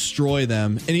 absolutely destroy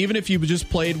them. And even if you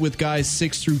just played with guys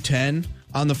 6 through 10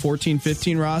 on the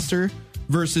 14-15 roster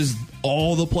versus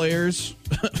all the players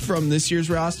from this year's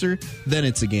roster, then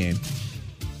it's a game.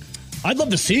 I'd love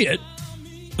to see it.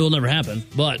 It'll never happen,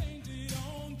 but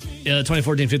yeah, the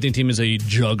 2014-15 team is a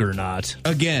juggernaut.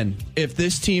 Again, if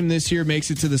this team this year makes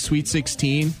it to the Sweet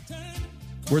 16,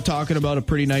 we're talking about a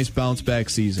pretty nice bounce back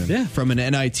season from an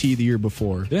NIT the year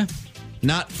before. Yeah.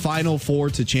 Not Final Four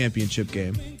to championship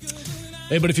game.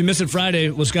 Hey, but if you miss it Friday,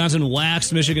 Wisconsin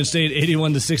waxed Michigan State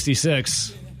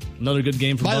 81-66. Another good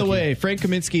game for By Bucky. the way, Frank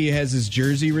Kaminsky has his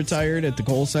jersey retired at the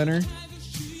Kohl Center.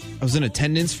 I was in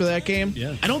attendance for that game.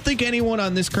 Yeah. I don't think anyone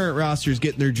on this current roster is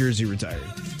getting their jersey retired.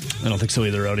 I don't think so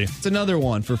either, Rowdy. It's another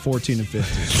one for 14 and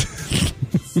 15.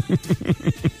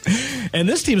 And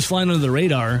this team's flying under the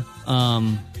radar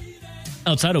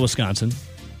outside of Wisconsin.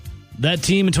 That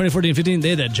team in 2014-15, they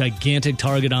had that gigantic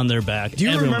target on their back. Do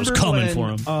you Everyone remember was coming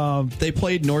when, for them. They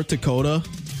played North Dakota,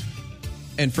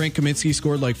 and Frank Kaminsky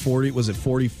scored like 40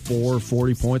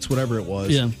 points, whatever it was.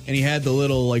 Yeah. And he had the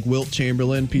little like Wilt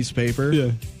Chamberlain piece of paper.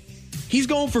 Yeah. He's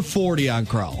going for 40 on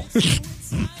Crowell.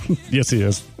 Yes, he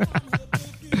is.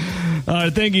 All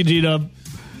right, thank you, G-Dub.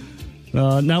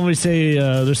 Now we say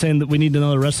they're saying that we need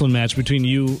another wrestling match between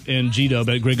you and G-Dub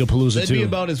at Gregapalooza That'd 2. be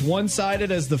about as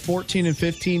one-sided as the 14 and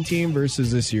 15 team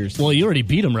versus this year's team. Well, you already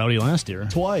beat him, Rowdy, last year.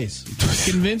 Twice.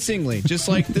 Convincingly, just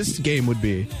like this game would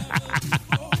be.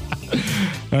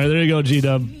 All right, there you go,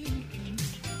 G-Dub.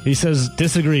 He says,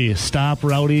 disagree. Stop,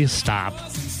 Rowdy, stop.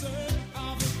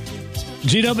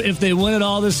 G-Dub, if they win it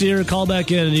all this year, call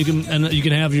back in and you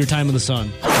can have your time in the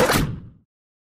sun.